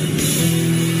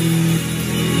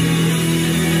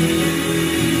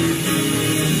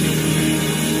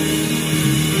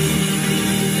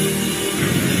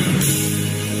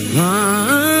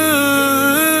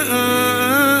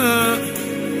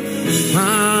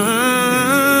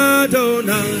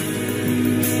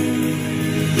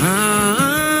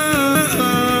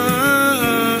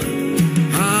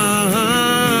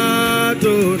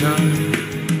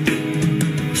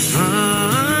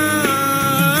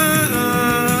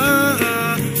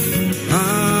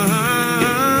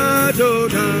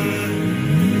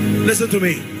 Listen to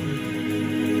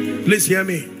me. Please hear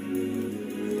me.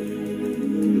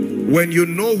 When you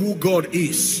know who God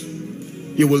is,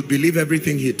 you will believe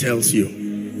everything he tells you.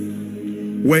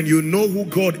 When you know who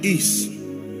God is,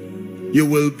 you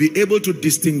will be able to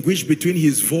distinguish between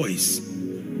his voice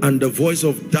and the voice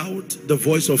of doubt, the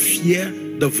voice of fear,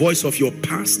 the voice of your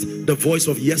past, the voice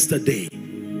of yesterday.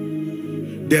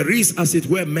 There is, as it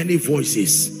were, many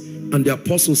voices. And the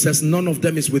apostle says none of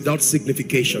them is without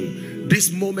signification. This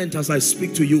moment as I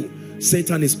speak to you,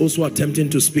 Satan is also attempting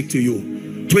to speak to you.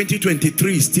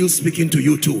 2023 is still speaking to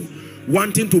you too,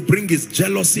 wanting to bring his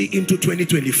jealousy into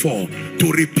 2024,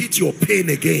 to repeat your pain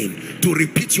again, to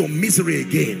repeat your misery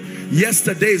again.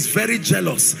 Yesterday is very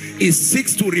jealous. It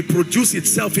seeks to reproduce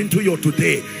itself into your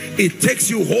today. It takes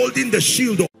you holding the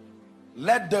shield of...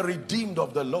 Let the redeemed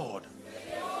of the Lord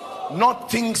not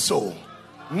think so,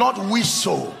 not wish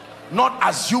so, not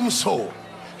assume so.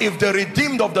 If the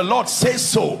redeemed of the Lord says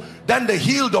so, then the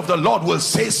healed of the Lord will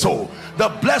say so. The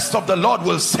blessed of the Lord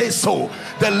will say so.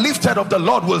 The lifted of the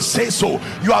Lord will say so.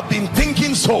 You have been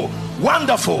thinking so.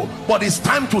 Wonderful. But it's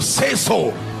time to say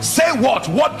so. Say what?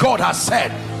 What God has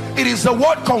said. It is the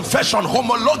word confession,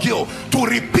 homologio, to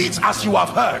repeat as you have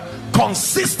heard,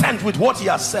 consistent with what he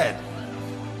has said.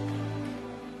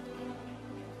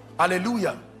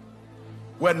 Hallelujah.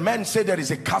 When men say there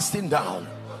is a casting down,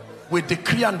 we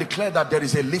decree and declare that there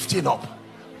is a lifting up.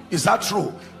 Is that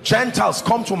true? Gentiles,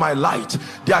 come to my light.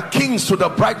 They are kings to the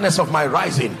brightness of my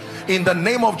rising. In the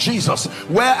name of Jesus,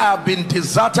 where I have been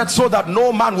deserted so that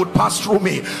no man would pass through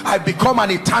me, I become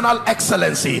an eternal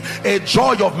excellency, a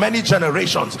joy of many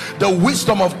generations. The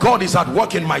wisdom of God is at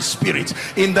work in my spirit.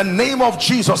 In the name of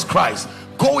Jesus Christ,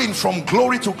 going from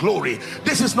glory to glory.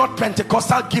 This is not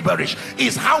Pentecostal gibberish.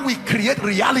 It's how we create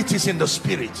realities in the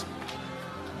spirit.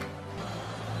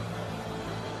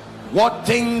 What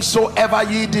things soever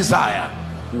ye desire,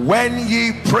 when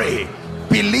ye pray,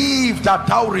 believe that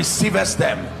thou receivest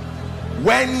them.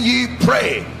 When ye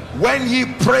pray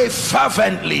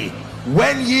fervently,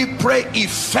 when ye pray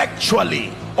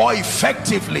effectually or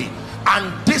effectively,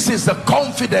 and this is the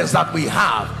confidence that we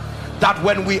have, that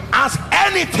when we ask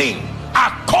anything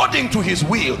according to his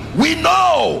will, we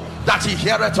know that he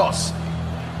heareth us.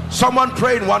 Someone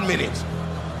pray in 1 minute.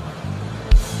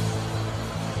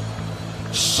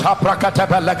 Shaprakata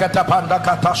belakata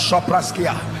pandakata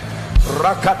shopraskia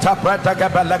rakata branda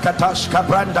gebelakata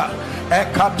shkabranda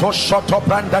ekato shoto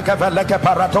branda gebeleke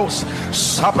parados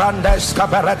sabranda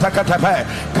skabereta katepe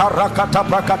karakata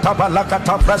prakata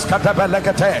balakata freskata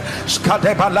belekete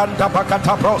skade balanda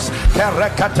bakata bros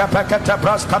kerekata pekete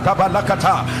braskata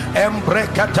balakata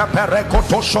embrekata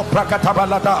perekoto shoprakata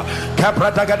balada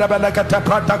kebrada gebelekete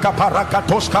branda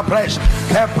kaparakatos kapres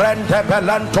kebrende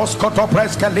belantos koto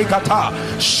preskelikata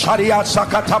sharia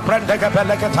sakata branda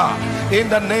gebeleketa. In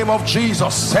the name of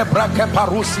Jesus, sebrake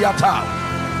parusiata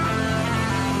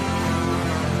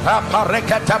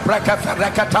aparekata brake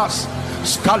ferekatas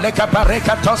skaleka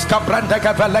barekatas kabranda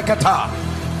gebeleketa.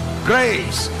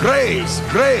 Grace, grace,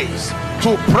 grace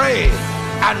to pray,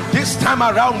 and this time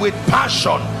around with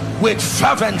passion, with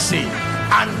fervency,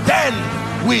 and then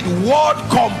with word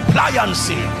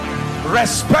compliancy,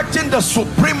 respecting the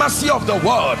supremacy of the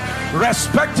word,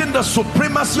 respecting the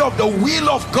supremacy of the will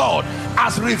of God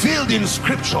as revealed in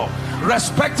scripture,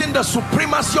 respecting the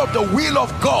supremacy of the will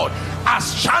of God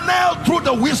as channeled through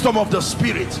the wisdom of the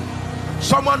spirit.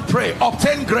 Someone pray.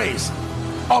 Obtain grace,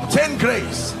 obtain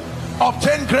grace,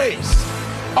 obtain grace,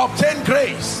 obtain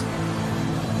grace,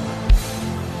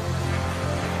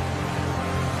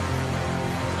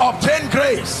 obtain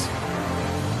grace.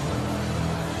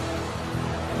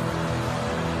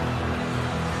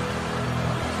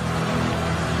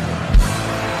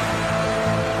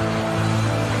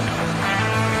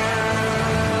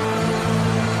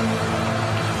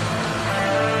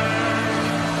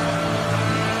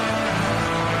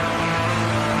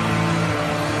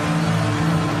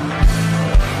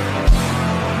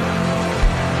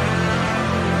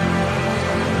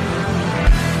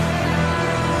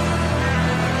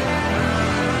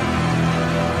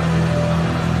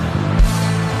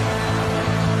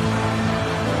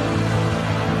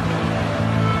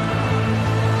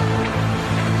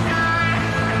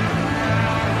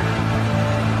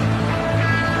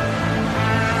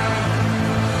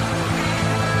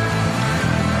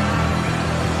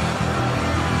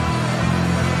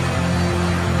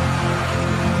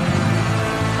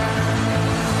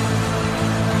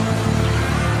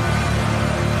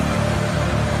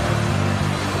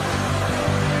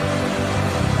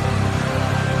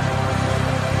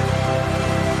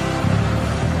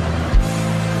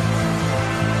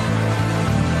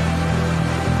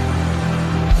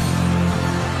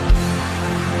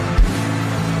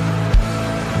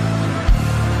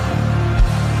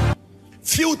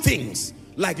 Few things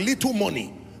like little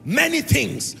money. Many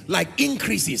things like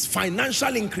increases,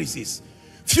 financial increases.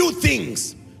 Few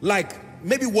things like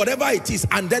maybe whatever it is,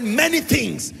 and then many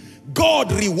things.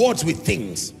 God rewards with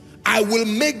things. I will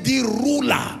make thee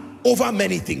ruler over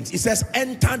many things. It says,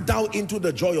 enter thou into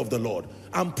the joy of the Lord.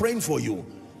 I'm praying for you.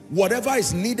 Whatever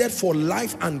is needed for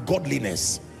life and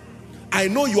godliness. I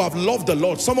know you have loved the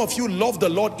Lord. Some of you love the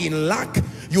Lord in lack.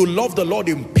 You love the Lord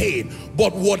in pain.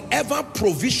 But whatever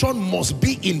provision must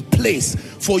be in place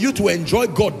for you to enjoy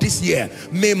God this year,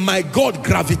 may my God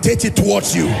gravitate it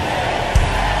towards you.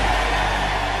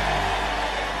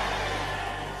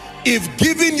 If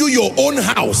giving you your own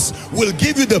house will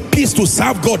give you the peace to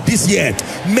serve God this year,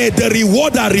 may the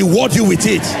rewarder reward you with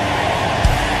it.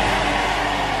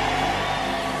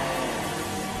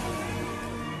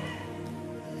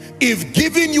 If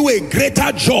giving you a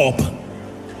greater job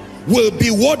will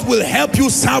be what will help you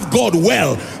serve God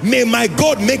well, may my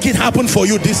God make it happen for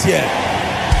you this year.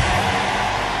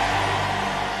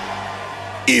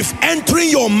 If entering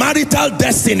your marital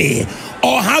destiny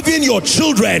or having your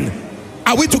children,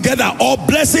 are we together, or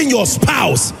blessing your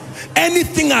spouse,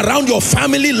 anything around your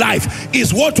family life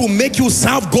is what will make you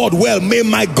serve God well, may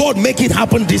my God make it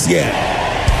happen this year.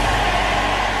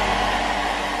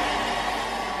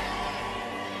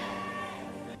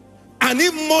 And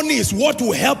if money is what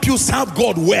will help you serve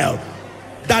God well,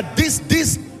 that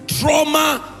this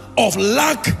trauma of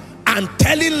lack and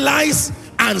telling lies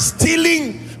and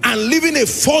stealing and living a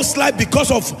false life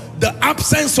because of the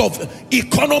absence of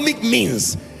economic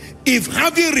means, if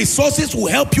having resources will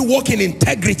help you walk in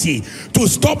integrity, to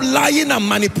stop lying and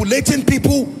manipulating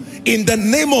people, in the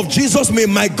name of Jesus, may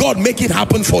my God make it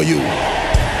happen for you.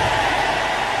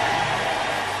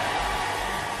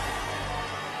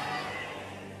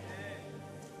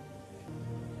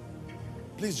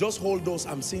 Please just hold those.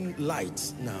 I'm seeing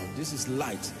light now. This is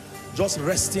light. Just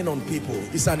resting on people.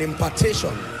 It's an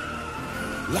impartation.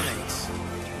 Light.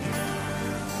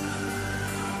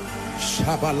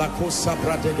 I've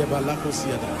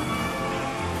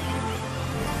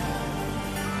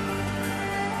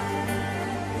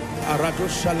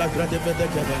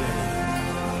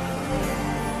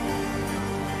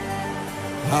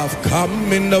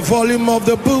come in the volume of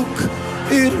the book.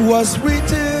 It was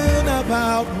written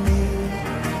about me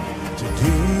to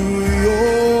do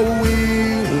your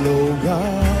will, oh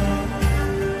God.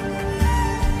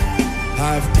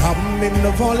 I've come in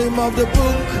the volume of the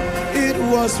book. It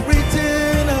was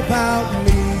written about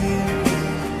me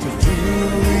to do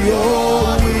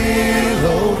your will,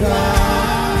 oh God.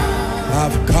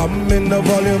 I've come in the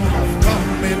volume. I've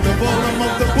come in the volume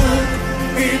of the book.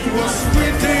 It was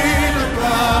written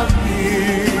about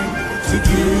me to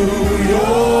do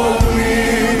your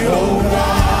will, oh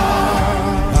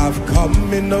God. I've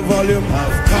come in the volume.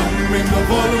 I've come in the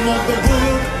volume of the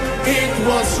book. It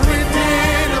was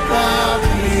written about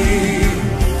me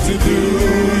to do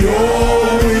your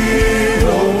will,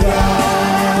 oh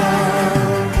God.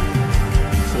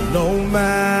 So no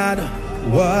matter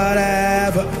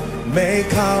whatever may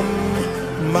come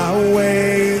my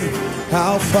way,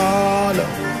 I'll follow,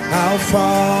 I'll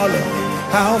follow,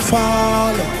 I'll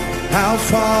follow, I'll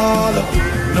follow.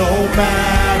 No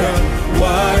matter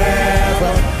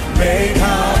whatever may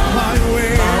come my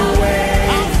way,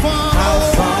 I'll follow, I'll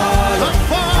follow,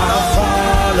 I'll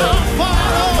follow, I'll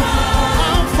follow,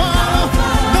 I'll follow.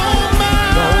 No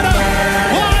matter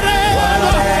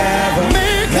whatever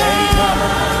may come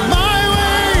my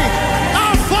way,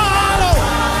 I'll follow,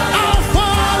 I'll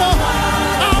follow,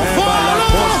 I'll follow, I'll follow.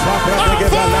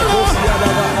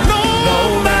 No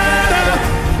matter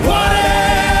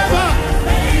whatever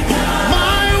may come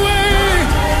my way,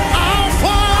 I'll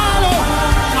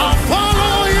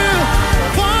follow you,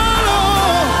 follow.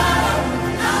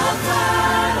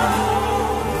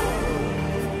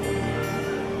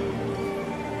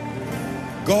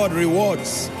 God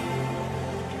rewards.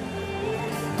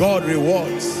 God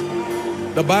rewards.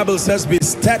 The Bible says, be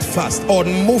steadfast,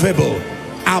 unmovable,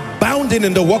 abounding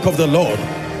in the work of the Lord,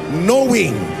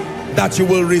 knowing that you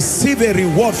will receive a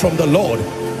reward from the Lord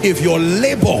if your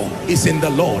labor is in the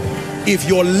Lord, if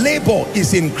your labor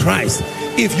is in Christ,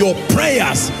 if your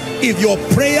prayers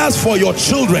for your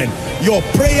children, your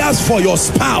prayers for your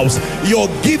spouse, your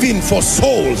giving for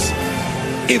souls,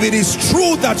 if it is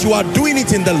true that you are doing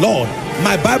it in the Lord,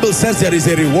 my Bible says there is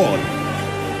a reward.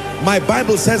 My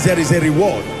Bible says there is a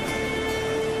reward.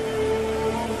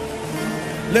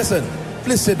 Listen,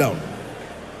 please sit down.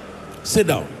 Sit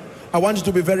down. I want you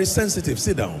to be very sensitive.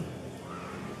 Sit down.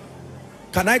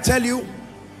 Can I tell you,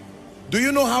 do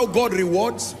you know how God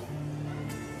rewards?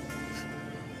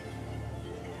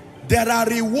 There are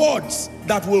rewards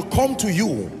that will come to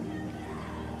you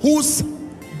whose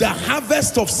the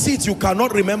harvest of seeds you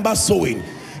cannot remember sowing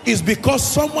is because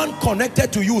someone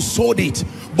connected to you sowed it,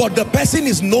 but the person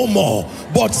is no more.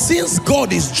 But since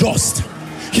God is just,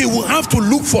 he will have to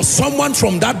look for someone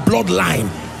from that bloodline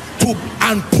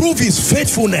and prove his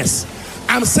faithfulness.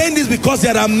 I'm saying this because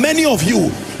there are many of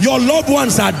you, your loved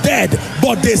ones are dead,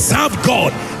 but they serve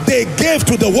God. They gave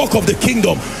to the work of the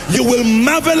kingdom. You will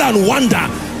marvel and wonder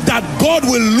that God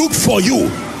will look for you.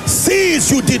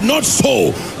 Seeds you did not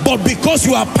sow, but because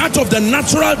you are part of the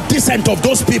natural descent of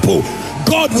those people,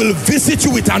 God will visit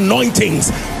you with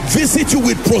anointings, visit you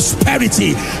with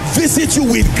prosperity, visit you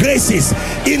with graces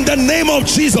in the name of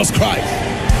Jesus Christ.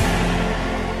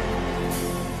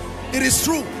 It is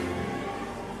true.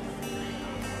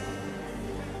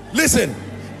 Listen,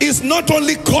 it's not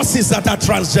only curses that are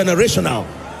transgenerational,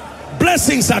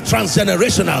 blessings are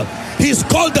transgenerational. He's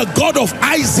called the God of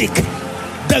Isaac,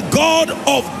 the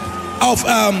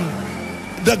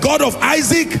God of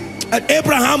Isaac,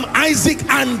 Abraham, Isaac,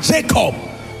 and Jacob.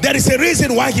 There is a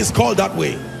reason why he's called that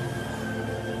way.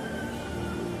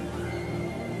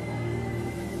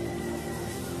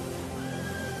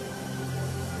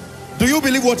 Do you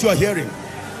believe what you are hearing?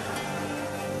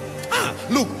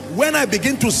 Look, when I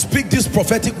begin to speak these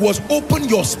prophetic words, open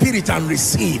your spirit and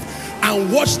receive,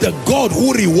 and watch the God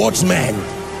who rewards men,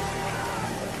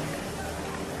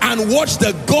 and watch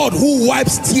the God who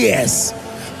wipes tears,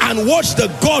 and watch the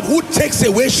God who takes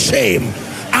away shame,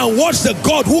 and watch the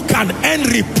God who can end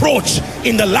reproach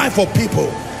in the life of people.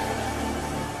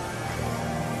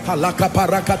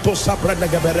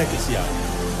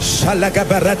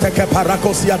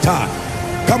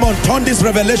 Come on, turn this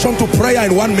revelation to prayer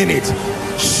in 1 minute.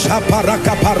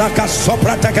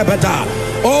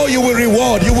 Oh, you will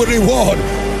reward, you will reward.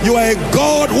 You are a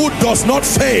God who does not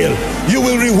fail. You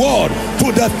will reward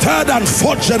to the 3rd and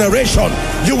 4th generation.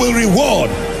 You will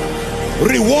reward.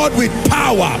 Reward with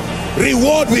power,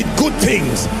 reward with good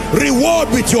things, reward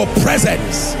with your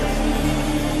presence.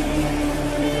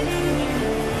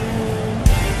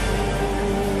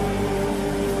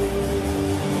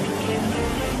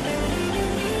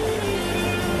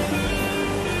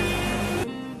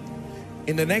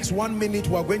 In the next 1 minute,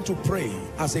 we are going to pray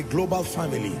as a global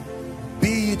family.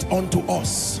 Be it unto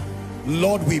us,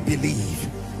 Lord, we believe.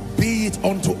 Be it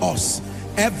unto us.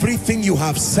 Everything you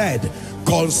have said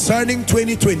concerning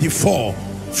 2024,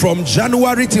 from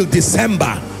January till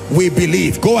December, we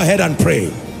believe. Go ahead and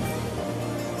pray.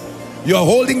 You are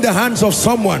holding the hands of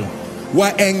someone. We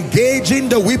are engaging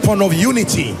the weapon of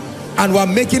unity, and we are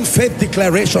making faith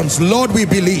declarations. Lord, we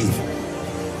believe.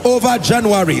 Over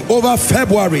January, over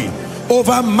February,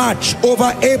 over March,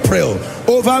 over April,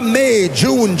 over May,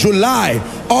 June, July,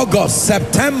 August,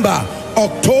 September,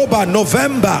 October,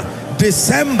 November,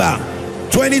 December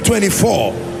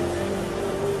 2024,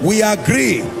 we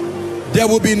agree there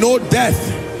will be no death,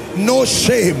 no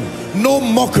shame, no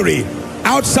mockery.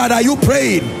 Outside, are you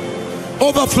praying?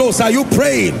 Overflows, are you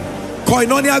praying?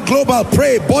 Koinonia Global,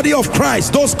 pray. Body of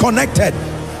Christ, those connected.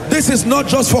 This is not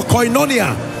just for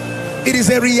Koinonia. It is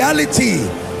a reality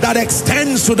that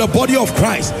extends to the body of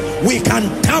Christ. We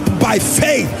can tap by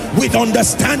faith with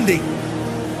understanding.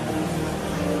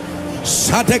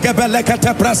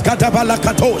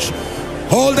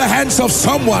 Hold the hands of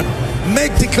someone.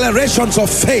 Make declarations of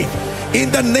faith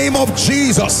in the name of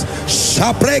Jesus.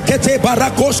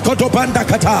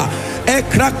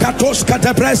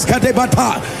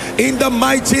 In the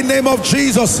mighty name of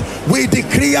Jesus, we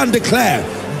decree and declare,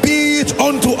 be it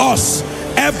unto us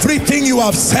everything you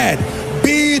have said.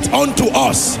 Be it unto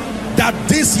us that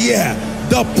this year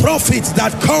the profit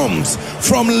that comes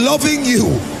from loving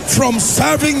you, from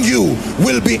serving you,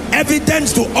 will be evident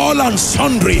to all and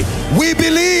sundry. We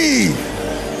believe.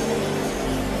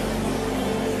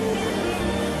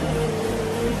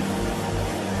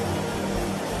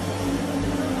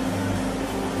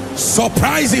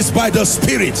 Surprises by the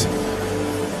Spirit,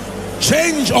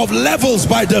 change of levels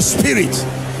by the Spirit,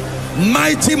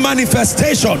 mighty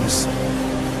manifestations,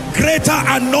 greater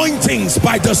anointings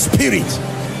by the Spirit,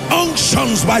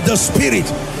 unctions by the Spirit,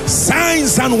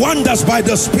 signs and wonders by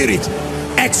the Spirit,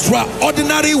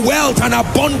 extraordinary wealth and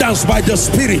abundance by the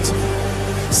Spirit,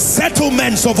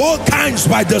 settlements of all kinds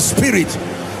by the Spirit,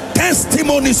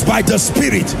 testimonies by the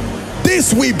Spirit.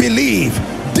 This we believe,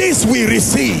 this we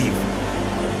receive.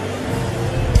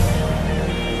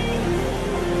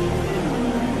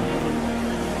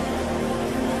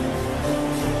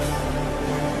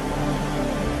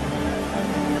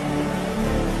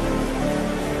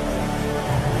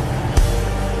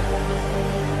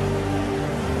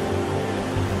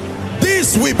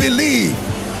 We believe.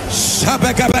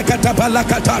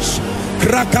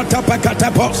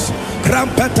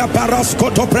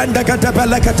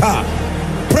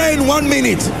 Pray in 1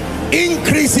 minute.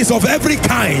 Increases of every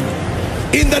kind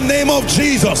in the name of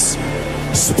Jesus.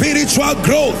 Spiritual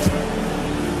growth,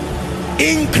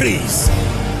 increase,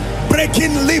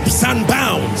 breaking lips and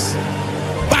bounds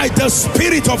by the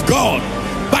Spirit of God,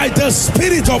 by the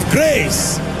Spirit of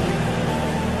grace.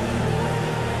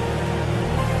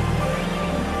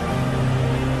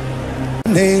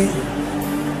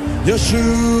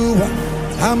 Yeshua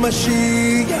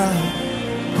HaMashiach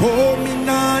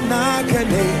Kominana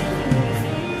Kane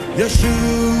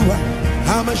Yeshua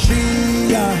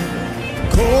HaMashiach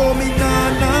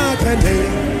Kominana Kane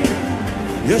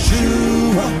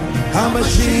Yeshua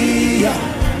HaMashiach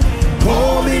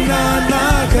Kominana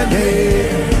Kane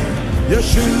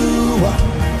Yeshua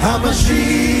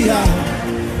HaMashiach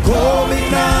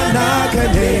Kominana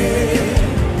Kane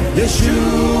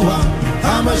Yeshua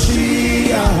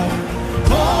HaMashiach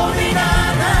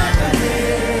Kominana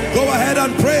Kane. Go ahead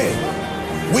and pray.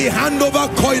 We hand over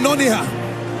koinonia.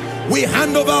 We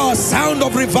hand over our Sound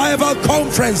of Revival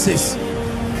conferences.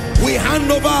 We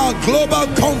hand over our global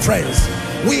conference.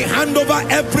 We hand over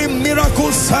every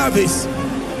miracle service.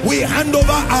 We hand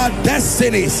over our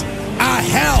destinies, our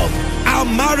health, our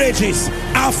marriages,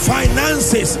 our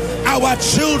finances, our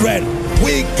children.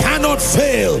 We cannot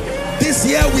fail. This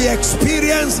year we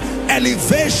experience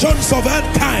elevations of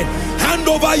that kind. Hand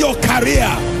over your career.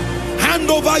 Hand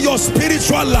over your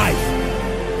spiritual life.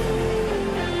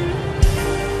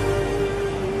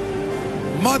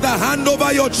 Mother, hand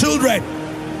over your children.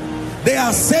 They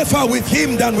are safer with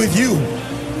him than with you.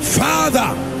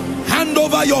 Father, hand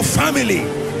over your family.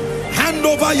 Hand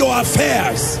over your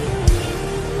affairs.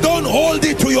 Don't hold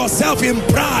it to yourself in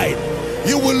pride.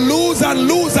 You will lose and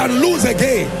lose and lose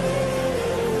again.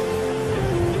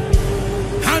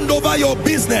 Hand over your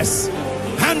business.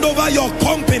 Hand over your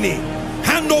company.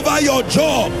 Hand over your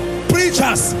job.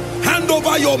 Preachers, hand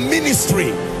over your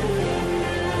ministry.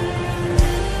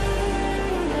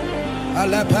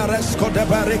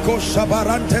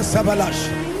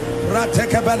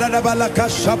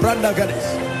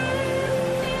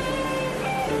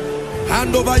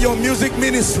 Hand over your music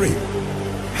ministry.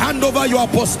 Hand over your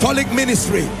apostolic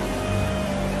ministry.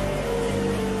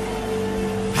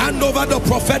 Hand over the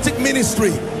prophetic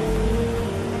ministry.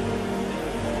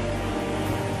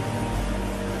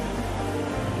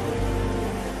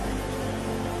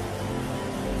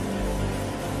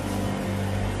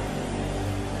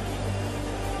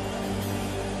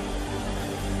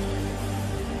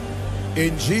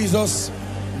 In Jesus'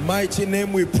 mighty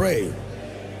name we pray.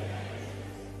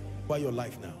 By your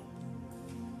life now.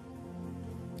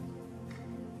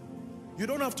 You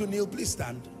don't have to kneel, please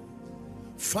stand.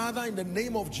 Father, in the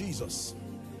name of Jesus,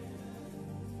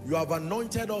 you have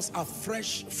anointed us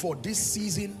afresh for this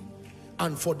season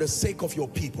and for the sake of your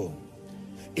people.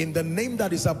 In the name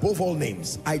that is above all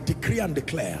names, I decree and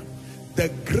declare the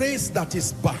grace that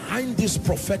is behind this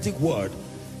prophetic word,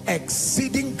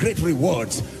 exceeding great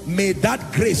rewards. May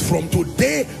that grace from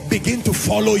today begin to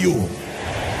follow you.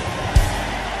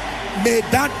 May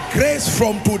that grace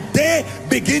from today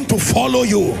begin to follow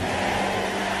you.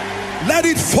 Let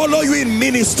it follow you in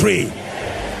ministry.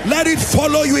 Let it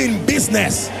follow you in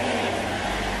business.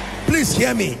 Please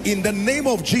hear me. In the name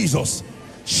of Jesus,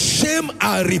 shame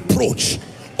and reproach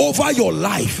over your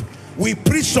life. We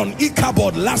preached on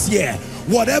Ichabod last year.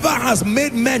 Whatever has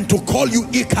made men to call you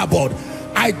Ichabod,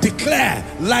 I declare,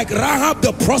 like Rahab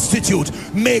the prostitute,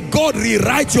 may God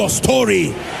rewrite your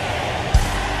story.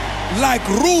 Like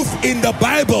Ruth in the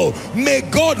Bible, may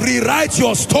God rewrite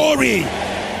your story.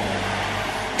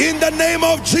 In the name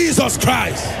of Jesus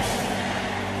Christ,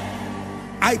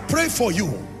 I pray for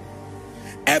you.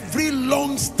 Every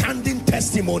long-standing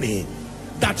testimony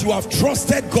that you have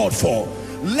trusted God for,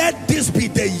 let this be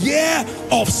the year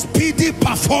of speedy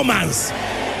performance.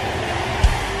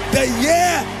 The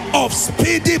year of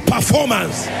speedy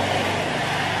performance.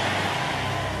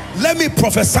 Let me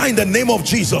prophesy in the name of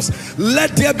Jesus.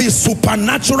 Let there be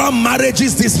supernatural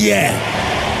marriages this year.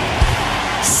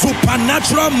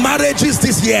 Supernatural marriages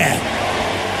this year.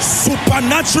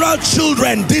 Supernatural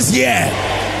children this year.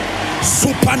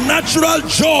 Supernatural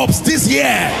jobs this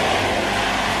year.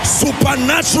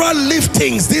 Supernatural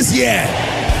liftings this year.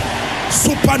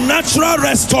 Supernatural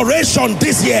restoration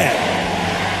this year.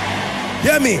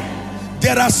 Hear me.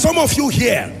 There are some of you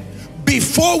here,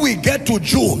 before we get to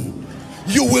June,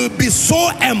 you will be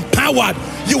so empowered,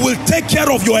 you will take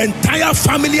care of your entire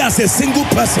family as a single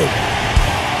person.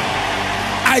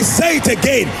 I say it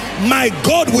again, my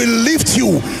God will lift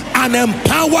you and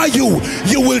empower you.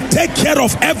 You will take care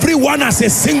of everyone as a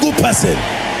single person.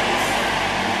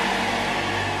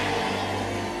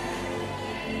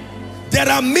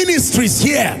 There are ministries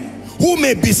here who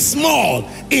may be small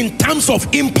in terms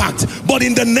of impact, but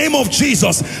in the name of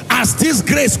Jesus, as this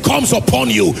grace comes upon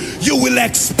you, you will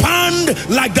expand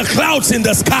like the clouds in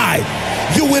the sky.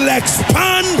 You will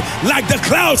expand like the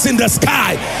clouds in the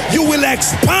sky. You will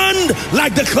expand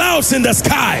like the clouds in the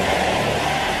sky.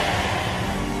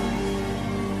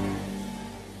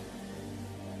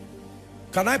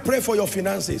 Can I pray for your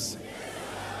finances?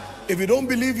 If you don't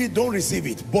believe it, don't receive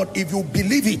it. But if you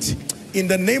believe it, in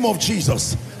the name of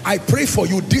Jesus, I pray for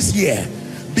you this year.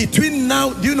 Between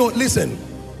now, do you know, listen.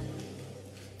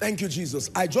 Thank you, Jesus.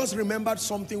 I just remembered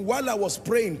something while I was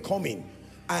praying coming.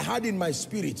 I had in my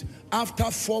spirit, after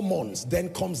 4 months, then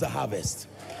comes the harvest.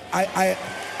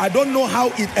 I don't know how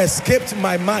it escaped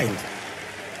my mind.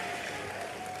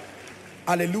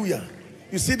 Hallelujah.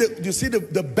 You see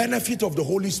the benefit of the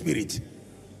Holy Spirit.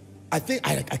 I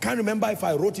can't remember if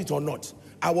I wrote it or not.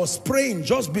 I was praying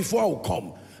just before I would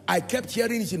come. I kept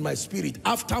hearing it in my spirit.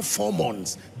 After 4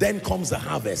 months, then comes the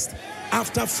harvest.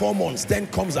 After 4 months, then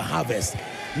comes the harvest.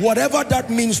 Whatever that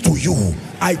means to you,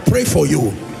 I pray for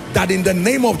you that in the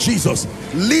name of Jesus,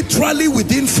 literally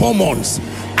within 4 months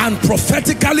and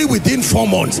prophetically within 4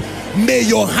 months, may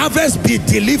your harvest be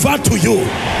delivered to you.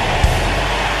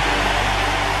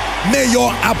 May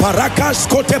your aparakas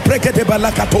kote prekete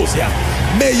balakatosia.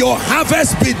 May your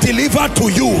harvest be delivered to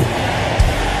you.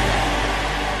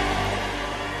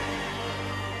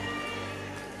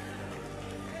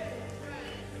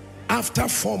 After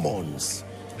 4 months,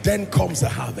 then comes the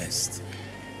harvest.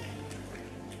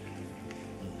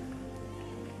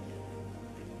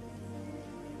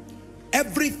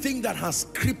 Everything that has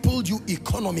crippled you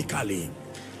economically,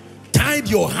 tied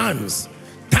your hands,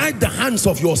 tied the hands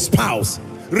of your spouse.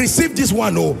 Receive this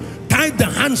one, oh, tied the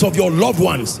hands of your loved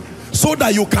ones so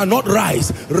that you cannot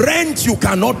rise. Rent you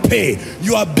cannot pay.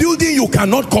 You are building you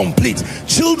cannot complete.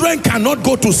 Children cannot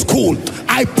go to school.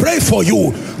 I pray for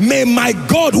you. May my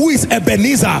God, who is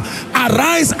Ebenezer,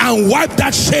 arise and wipe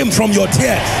that shame from your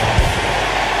tears.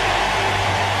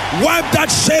 Wipe that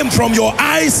shame from your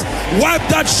eyes. Wipe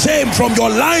that shame from your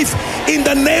life in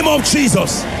the name of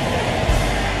Jesus.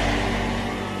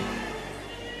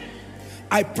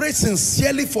 I pray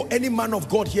sincerely for any man of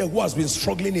God here who has been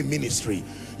struggling in ministry.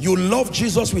 You love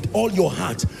Jesus with all your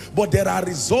heart, but there are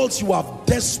results you have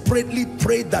desperately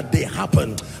prayed that they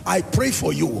happen. I pray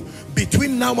for you.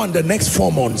 Between now and the next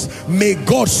 4 months, may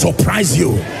God surprise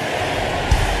you.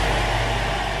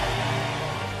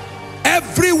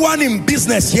 Everyone in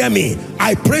business, hear me.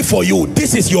 I pray for you.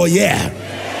 This is your year.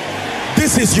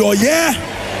 This is your year.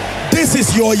 This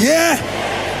is your year.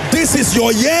 This is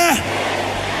your year.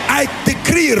 I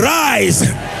decree rise.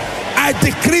 I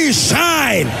decree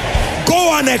shine.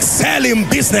 Go and excel in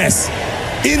business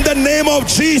in the name of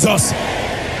Jesus.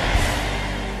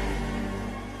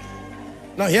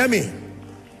 Now hear me.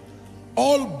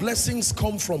 All blessings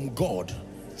come from God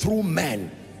through man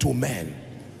to man.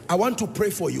 I want to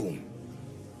pray for you.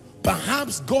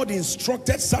 Perhaps God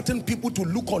instructed certain people to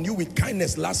look on you with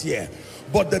kindness last year,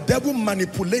 but the devil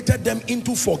manipulated them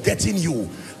into forgetting you,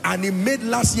 and he made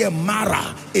last year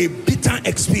Mara a bitter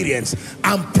experience.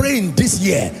 I'm praying this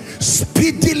year,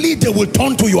 speedily they will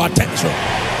turn to your attention.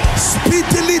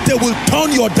 Speedily they will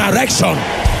turn your direction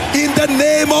in the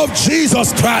name of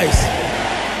Jesus Christ.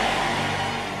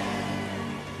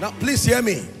 Now please hear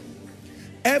me.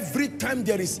 Every time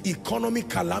there is economic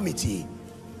calamity,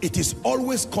 it is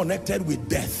always connected with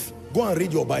death. Go and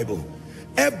read your Bible.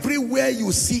 Everywhere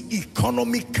you see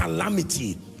economic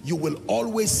calamity, you will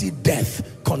always see death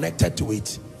connected to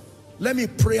it. Let me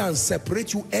pray and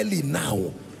separate you early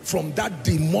now from that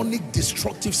demonic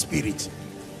destructive spirit.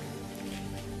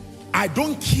 I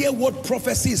don't care what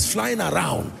prophecy is flying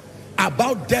around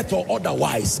about death or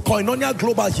otherwise. Koinonia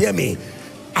Global, hear me.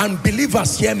 And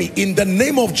believers, hear me. In the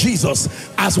name of Jesus,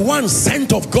 as one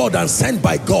sent of God and sent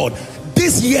by God,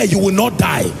 this year you will not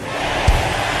die.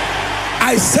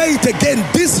 I say it again,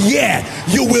 this year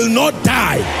you will not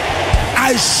die.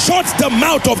 I shut the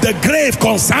mouth of the grave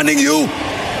concerning you.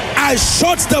 I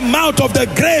shut the mouth of the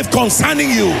grave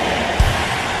concerning you.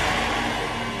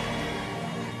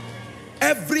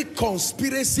 Every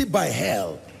conspiracy by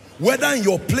hell, whether in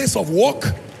your place of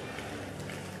work,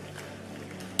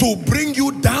 to bring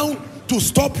you down, to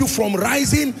stop you from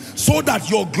rising, so that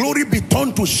your glory be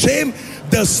turned to shame,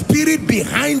 the spirit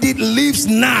behind it lives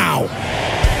now.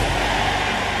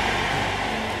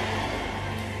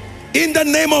 In the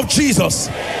name of Jesus.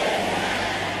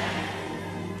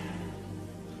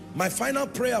 My final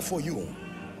prayer for you.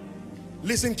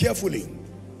 Listen carefully.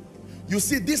 You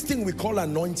see, this thing we call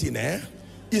anointing,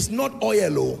 is not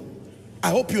oil. I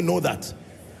hope you know that.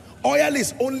 Oil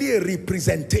is only a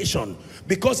representation,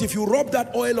 because if you rub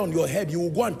that oil on your head, you will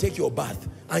go and take your bath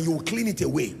and you will clean it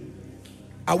away.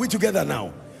 Are we together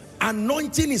now?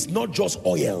 Anointing is not just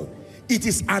oil. It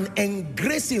is an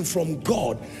engracing from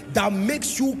God that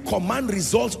makes you command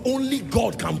results only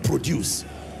God can produce.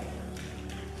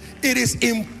 It is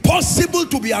impossible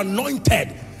to be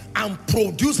anointed and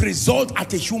produce results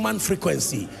at a human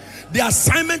frequency. The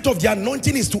assignment of the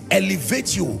anointing is to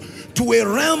elevate you to a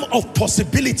realm of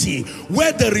possibility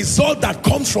where the result that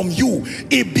comes from you,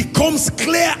 it becomes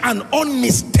clear and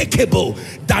unmistakable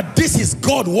that this is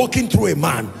God walking through a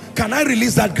man. Can I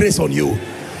release that grace on you?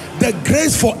 The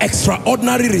grace for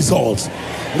extraordinary results,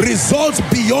 results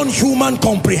beyond human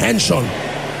comprehension.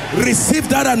 Receive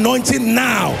that anointing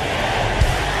now.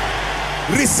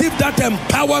 Receive that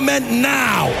empowerment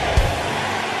now.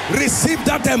 Receive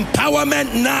that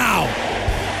empowerment now.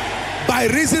 By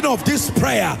reason of this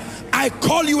prayer, I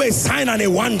call you a sign and a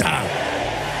wonder.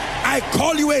 I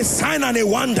call you a sign and a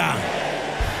wonder.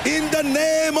 In the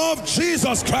name of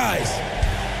Jesus Christ.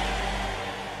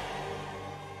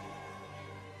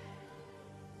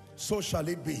 So shall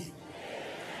it be.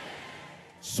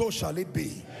 So shall it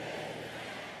be.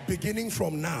 Beginning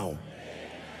from now.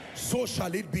 So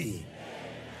shall it be.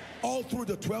 All through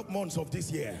the 12 months of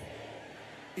this year.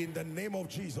 In the name of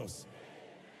Jesus.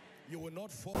 You will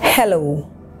not fall. Hello.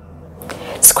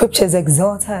 Scriptures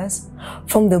exhort us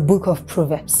from the book of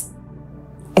Proverbs.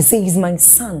 It says, my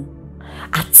son,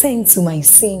 attend to my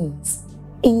sayings.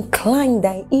 Incline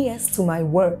thy ears to my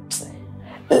words.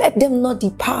 Let them not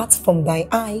depart from thy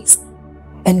eyes,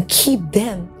 and keep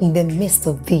them in the midst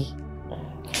of thee.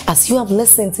 As you have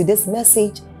listened to this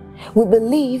message, we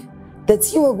believe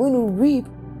that you are going to reap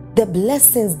the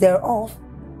blessings thereof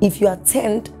if you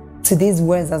attend to these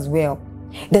words as well.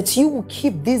 That you will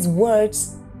keep these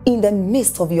words in the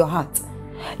midst of your heart.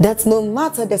 That no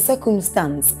matter the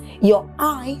circumstance, your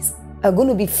eyes are going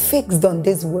to be fixed on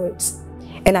these words.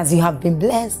 And as you have been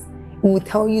blessed, we will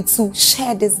tell you to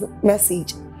share this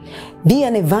message. Be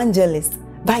an evangelist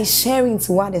by sharing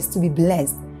to others to be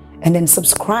blessed. And then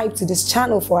subscribe to this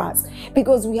channel for us,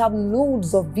 because we have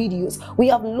loads of videos, we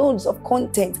have loads of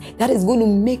content that is going to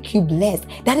make you blessed,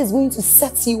 that is going to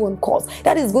set you on course,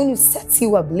 that is going to set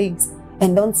you ablaze.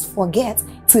 And don't forget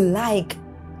to like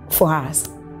for us.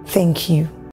 Thank you.